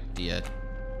good idea.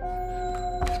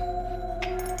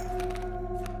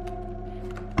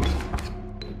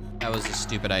 That was a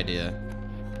stupid idea.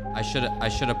 I should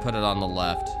have put it on the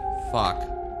left. Fuck.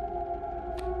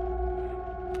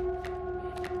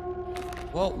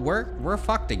 Well, we're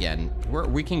fucked again.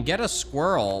 We can get a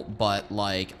squirrel, but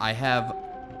like I have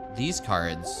these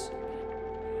cards.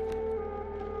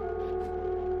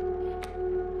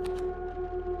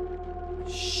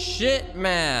 Shit,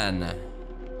 man.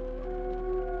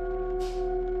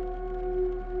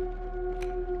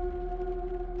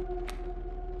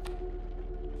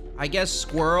 I guess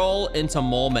squirrel into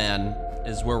mole man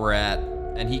is where we're at,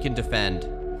 and he can defend.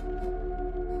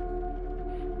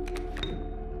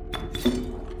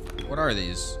 What are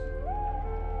these?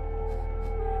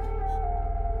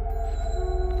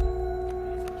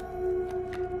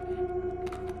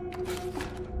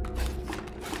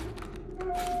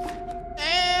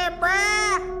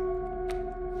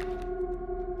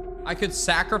 I could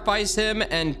sacrifice him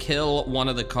and kill one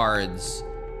of the cards.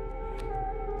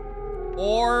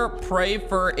 Or pray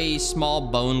for a small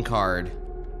bone card.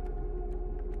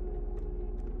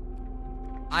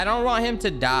 I don't want him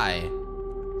to die.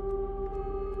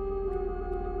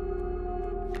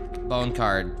 Bone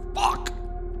card. Fuck!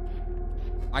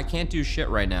 I can't do shit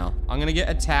right now. I'm gonna get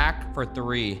attack for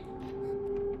 3.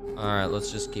 Alright,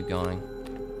 let's just keep going.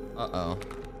 Uh-oh.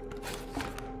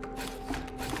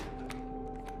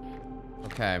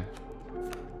 Okay.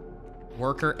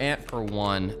 Worker ant for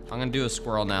 1. I'm gonna do a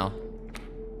squirrel now.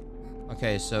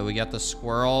 Okay, so we got the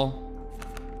squirrel.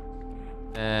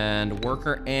 And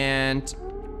worker ant.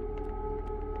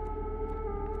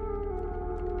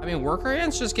 I mean, worker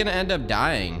ant's just gonna end up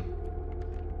dying.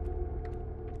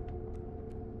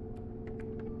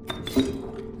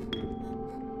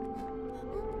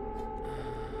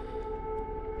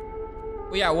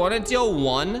 Well, yeah, I want to deal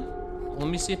 1. Let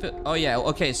me see if it... Oh, yeah.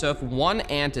 Okay, so if 1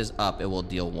 ant is up, it will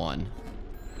deal 1.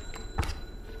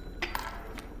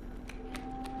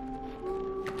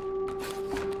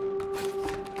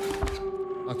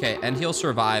 Okay, and he'll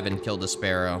survive and kill the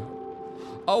sparrow.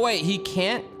 Oh, wait, he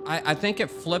can't... I think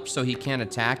it flips so he can't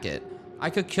attack it. I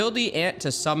could kill the ant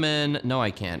to summon... No,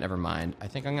 I can't. Never mind. I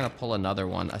think I'm going to pull another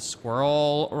one. A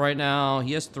squirrel right now.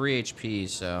 He has 3 HP,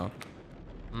 so...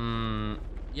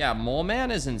 Yeah, Mole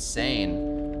Man is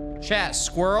insane. Chat,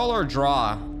 squirrel or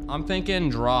draw? I'm thinking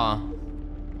draw.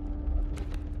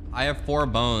 I have 4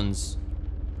 bones.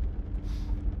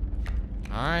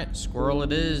 Alright, squirrel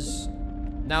it is.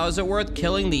 Now, is it worth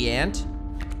killing the ant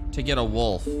to get a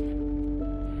wolf?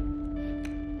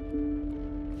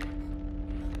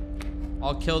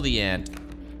 I'll kill the ant.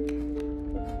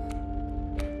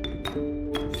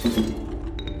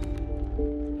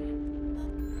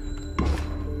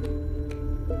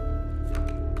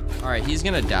 Alright, he's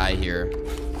gonna die here.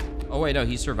 Oh wait, no,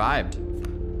 he survived.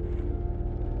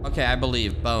 Okay, I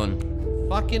believe. Bone.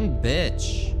 Fucking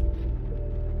bitch.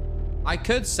 I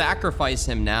could sacrifice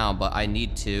him now, but I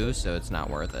need 2, so it's not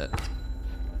worth it.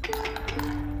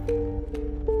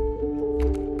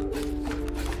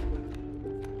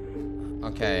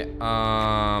 Okay,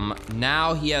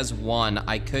 now he has 1.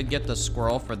 I could get the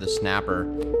squirrel for the snapper.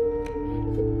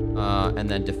 And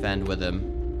then defend with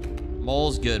him.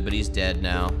 Mole's good, but he's dead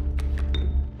now.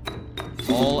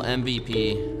 Mole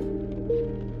MVP.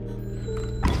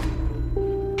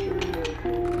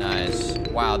 Nice.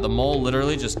 Wow, the mole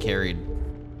literally just carried.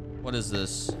 What is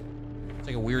this? It's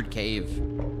like a weird cave.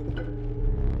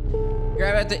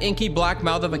 Grab at the inky black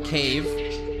mouth of a cave.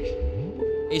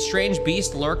 A strange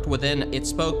beast lurked within. It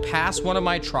spoke, "Pass one of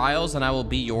my trials and I will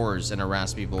be yours," in a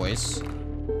raspy voice.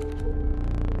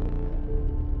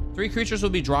 3 creatures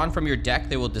will be drawn from your deck.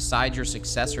 They will decide your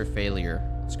success or failure.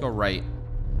 Let's go right.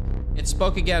 It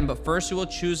spoke again, but first you will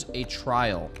choose a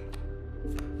trial.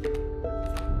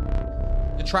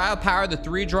 The trial power, the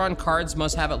 3 drawn cards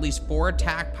must have at least 4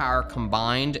 attack power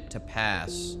combined to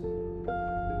pass.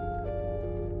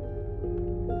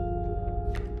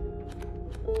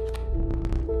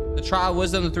 The trial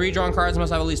wisdom, the 3 drawn cards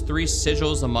must have at least 3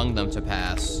 sigils among them to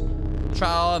pass.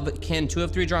 Trial of kin, 2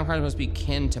 of 3 drawn cards must be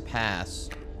kin to pass.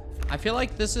 I feel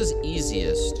like this is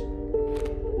easiest.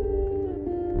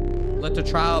 Let the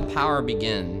trial of power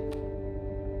begin.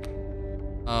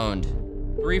 Owned.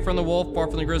 3 from the wolf, 4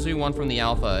 from the grizzly, 1 from the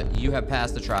alpha. You have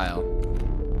passed the trial.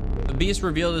 The beast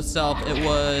revealed itself. It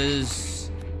was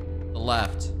the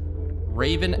left.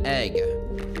 Raven egg.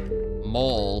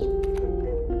 Mole.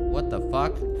 What the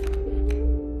fuck?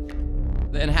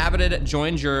 The inhabited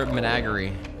joined your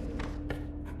menagerie.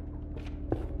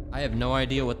 I have no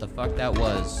idea what the fuck that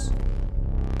was.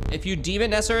 If you deem it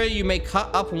necessary, you may cut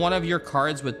up one of your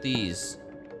cards with these.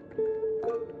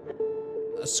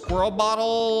 A squirrel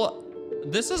bottle.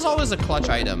 This is always a clutch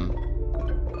item.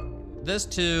 This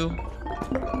too.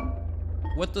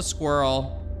 With the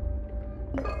squirrel.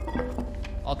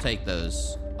 I'll take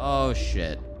those. Oh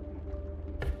shit.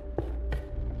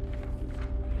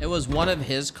 It was one of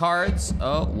his cards.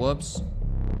 Oh, whoops.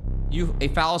 A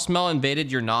foul smell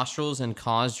invaded your nostrils and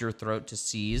caused your throat to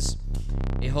seize.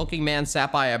 A hulking man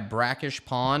sat by a brackish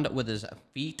pond with his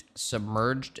feet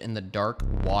submerged in the dark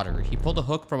water. He pulled a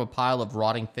hook from a pile of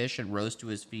rotting fish and rose to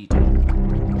his feet.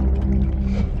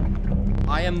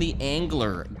 I am the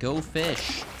angler. Go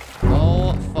fish.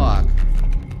 Oh, fuck.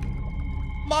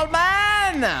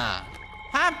 Mallman!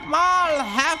 Half mall,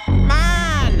 half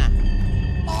man!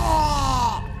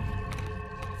 Oh!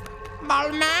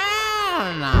 Mallman!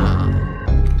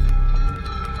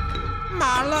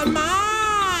 Mallman!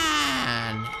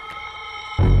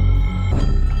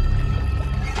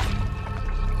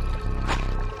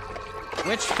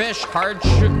 Which fish? Hard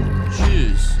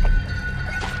choose.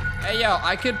 Hey, yo,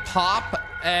 I could pop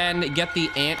and get the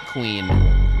ant queen.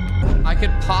 I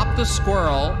could pop the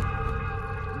squirrel.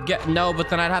 No, but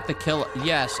then I'd have to kill it.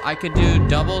 Yes, I could do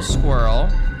double squirrel.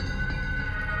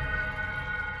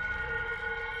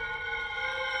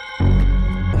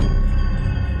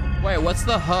 Wait, what's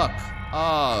the hook?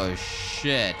 Oh,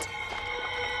 shit.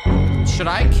 Should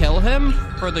I kill him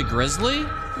for the grizzly?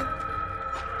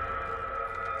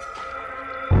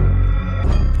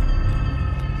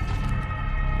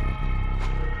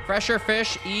 Fresher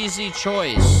fish, easy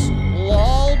choice.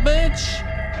 Lol, bitch.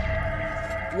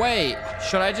 Wait,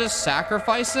 should I just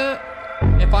sacrifice it?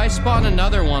 If I spawn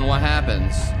another one, what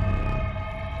happens?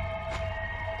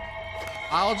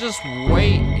 I'll just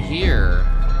wait here.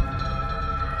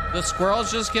 The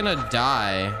squirrel's just gonna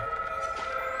die.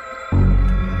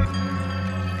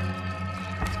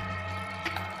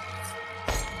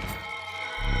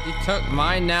 You took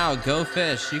mine now. Go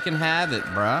fish. You can have it,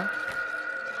 bruh.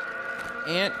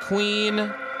 Ant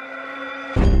queen.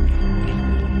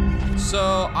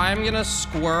 So I'm gonna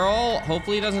squirrel.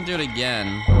 Hopefully he doesn't do it again.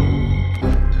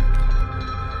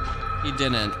 He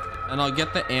didn't. And I'll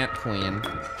get the ant queen.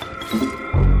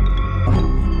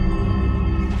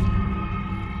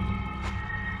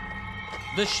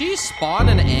 Does she spawn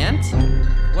an ant?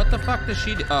 What the fuck does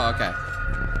she do? Oh, okay.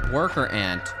 Worker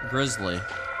ant. Grizzly.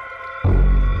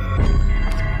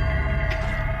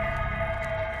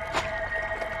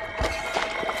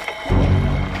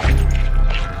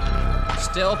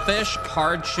 Still fish,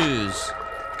 hard choose.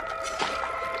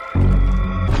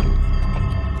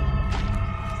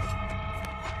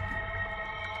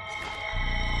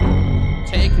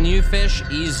 Take new fish,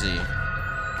 easy.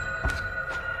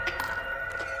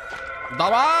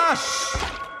 Dawash!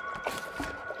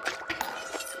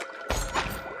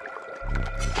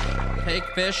 Take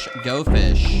fish, go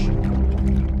fish.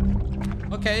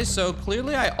 Okay, so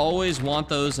clearly I always want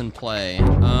those in play.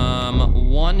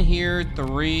 1 here,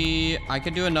 3. I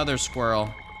could do another squirrel.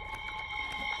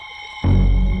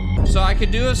 So I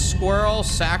could do a squirrel,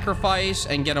 sacrifice,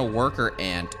 and get a worker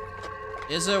ant.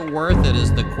 Is it worth it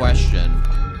is the question.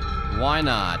 Why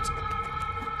not?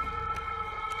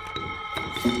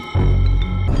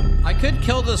 I could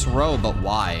kill this row, but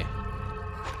why?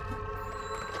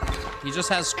 He just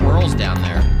has squirrels down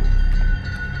there.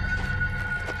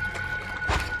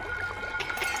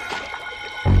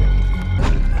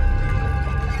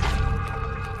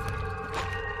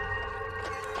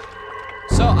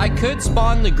 So I could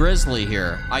spawn the grizzly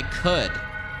here. I could.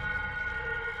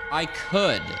 I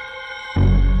could.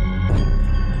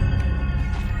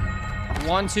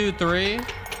 1, 2, 3.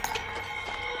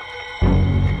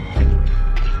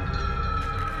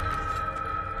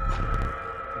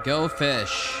 Go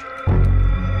fish.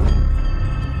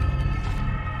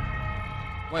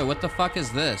 Wait, what the fuck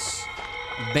is this?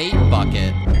 Bait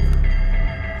bucket.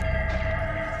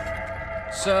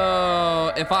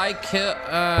 So if I kill,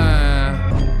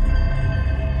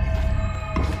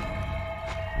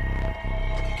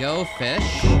 go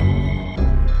fish.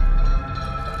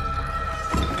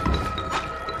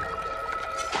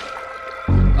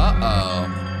 Uh-oh.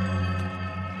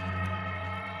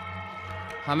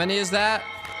 How many is that?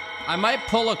 I might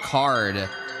pull a card.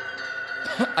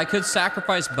 I could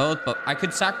sacrifice both, but I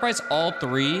could sacrifice all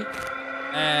 3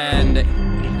 and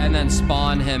then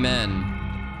spawn him in.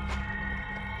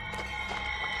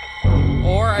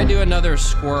 Or I do another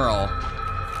squirrel.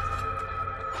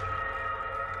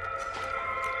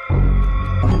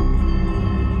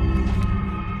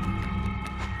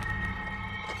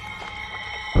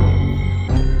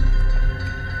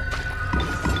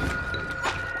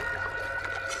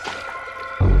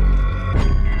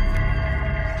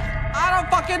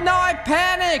 Fucking no, I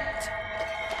panicked.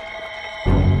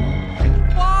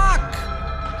 Fuck.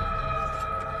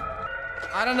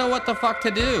 I don't know what the fuck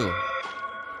to do.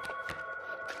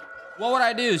 What would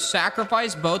I do?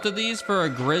 Sacrifice both of these for a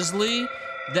grizzly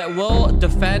that will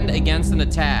defend against an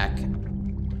attack.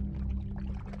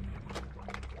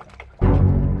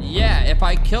 Yeah, if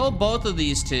I kill both of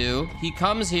these two, he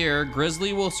comes here,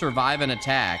 grizzly will survive an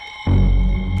attack.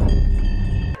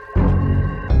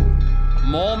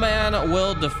 Mole Man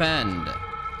will defend.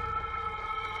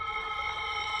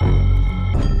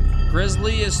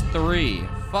 Grizzly is 3.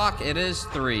 Fuck, it is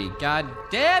 3. God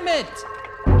damn it!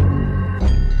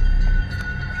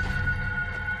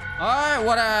 Alright,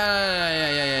 what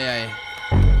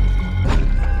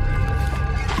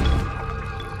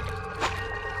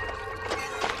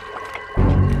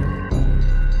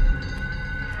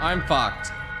I'm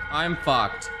fucked. I'm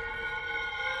fucked.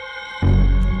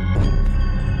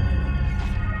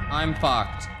 I'm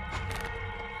fucked.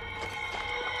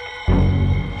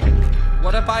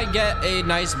 What if I get a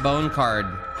nice bone card?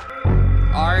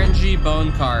 RNG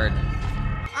bone card.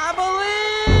 I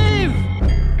believe!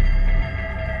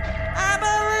 I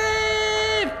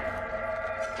believe!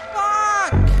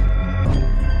 Fuck!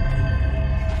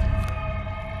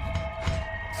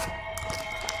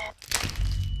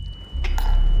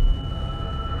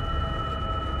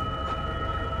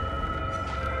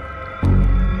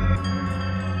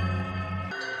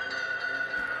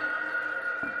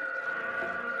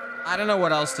 I don't know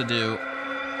what else to do.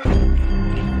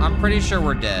 I'm pretty sure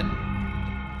we're dead.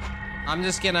 I'm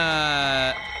just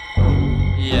gonna...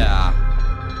 Yeah.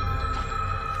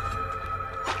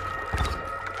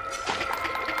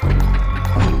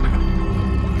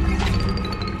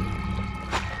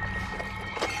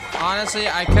 Honestly,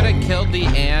 I could have killed the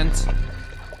ant.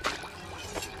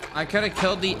 I could have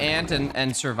killed the ant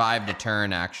and survived a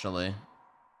turn, actually.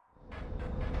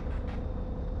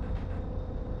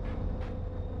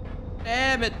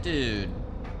 Damn it, dude.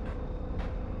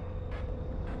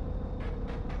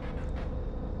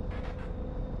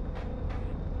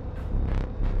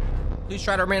 Please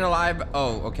try to remain alive.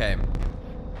 Oh, okay.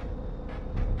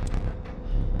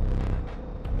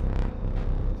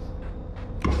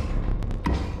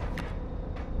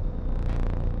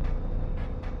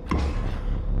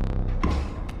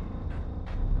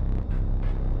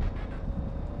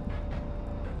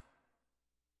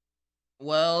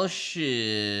 Well,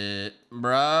 shit,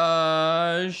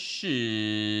 bruh.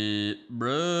 Shit,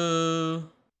 bruh.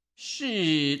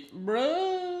 Shit,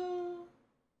 bruh.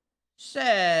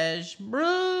 Sash,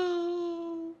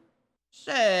 bro.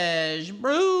 Sash,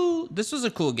 bro. This was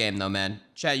a cool game, though, man.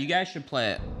 Chat, you guys should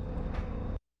play it.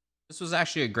 This was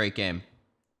actually a great game.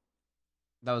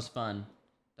 That was fun.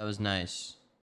 That was nice.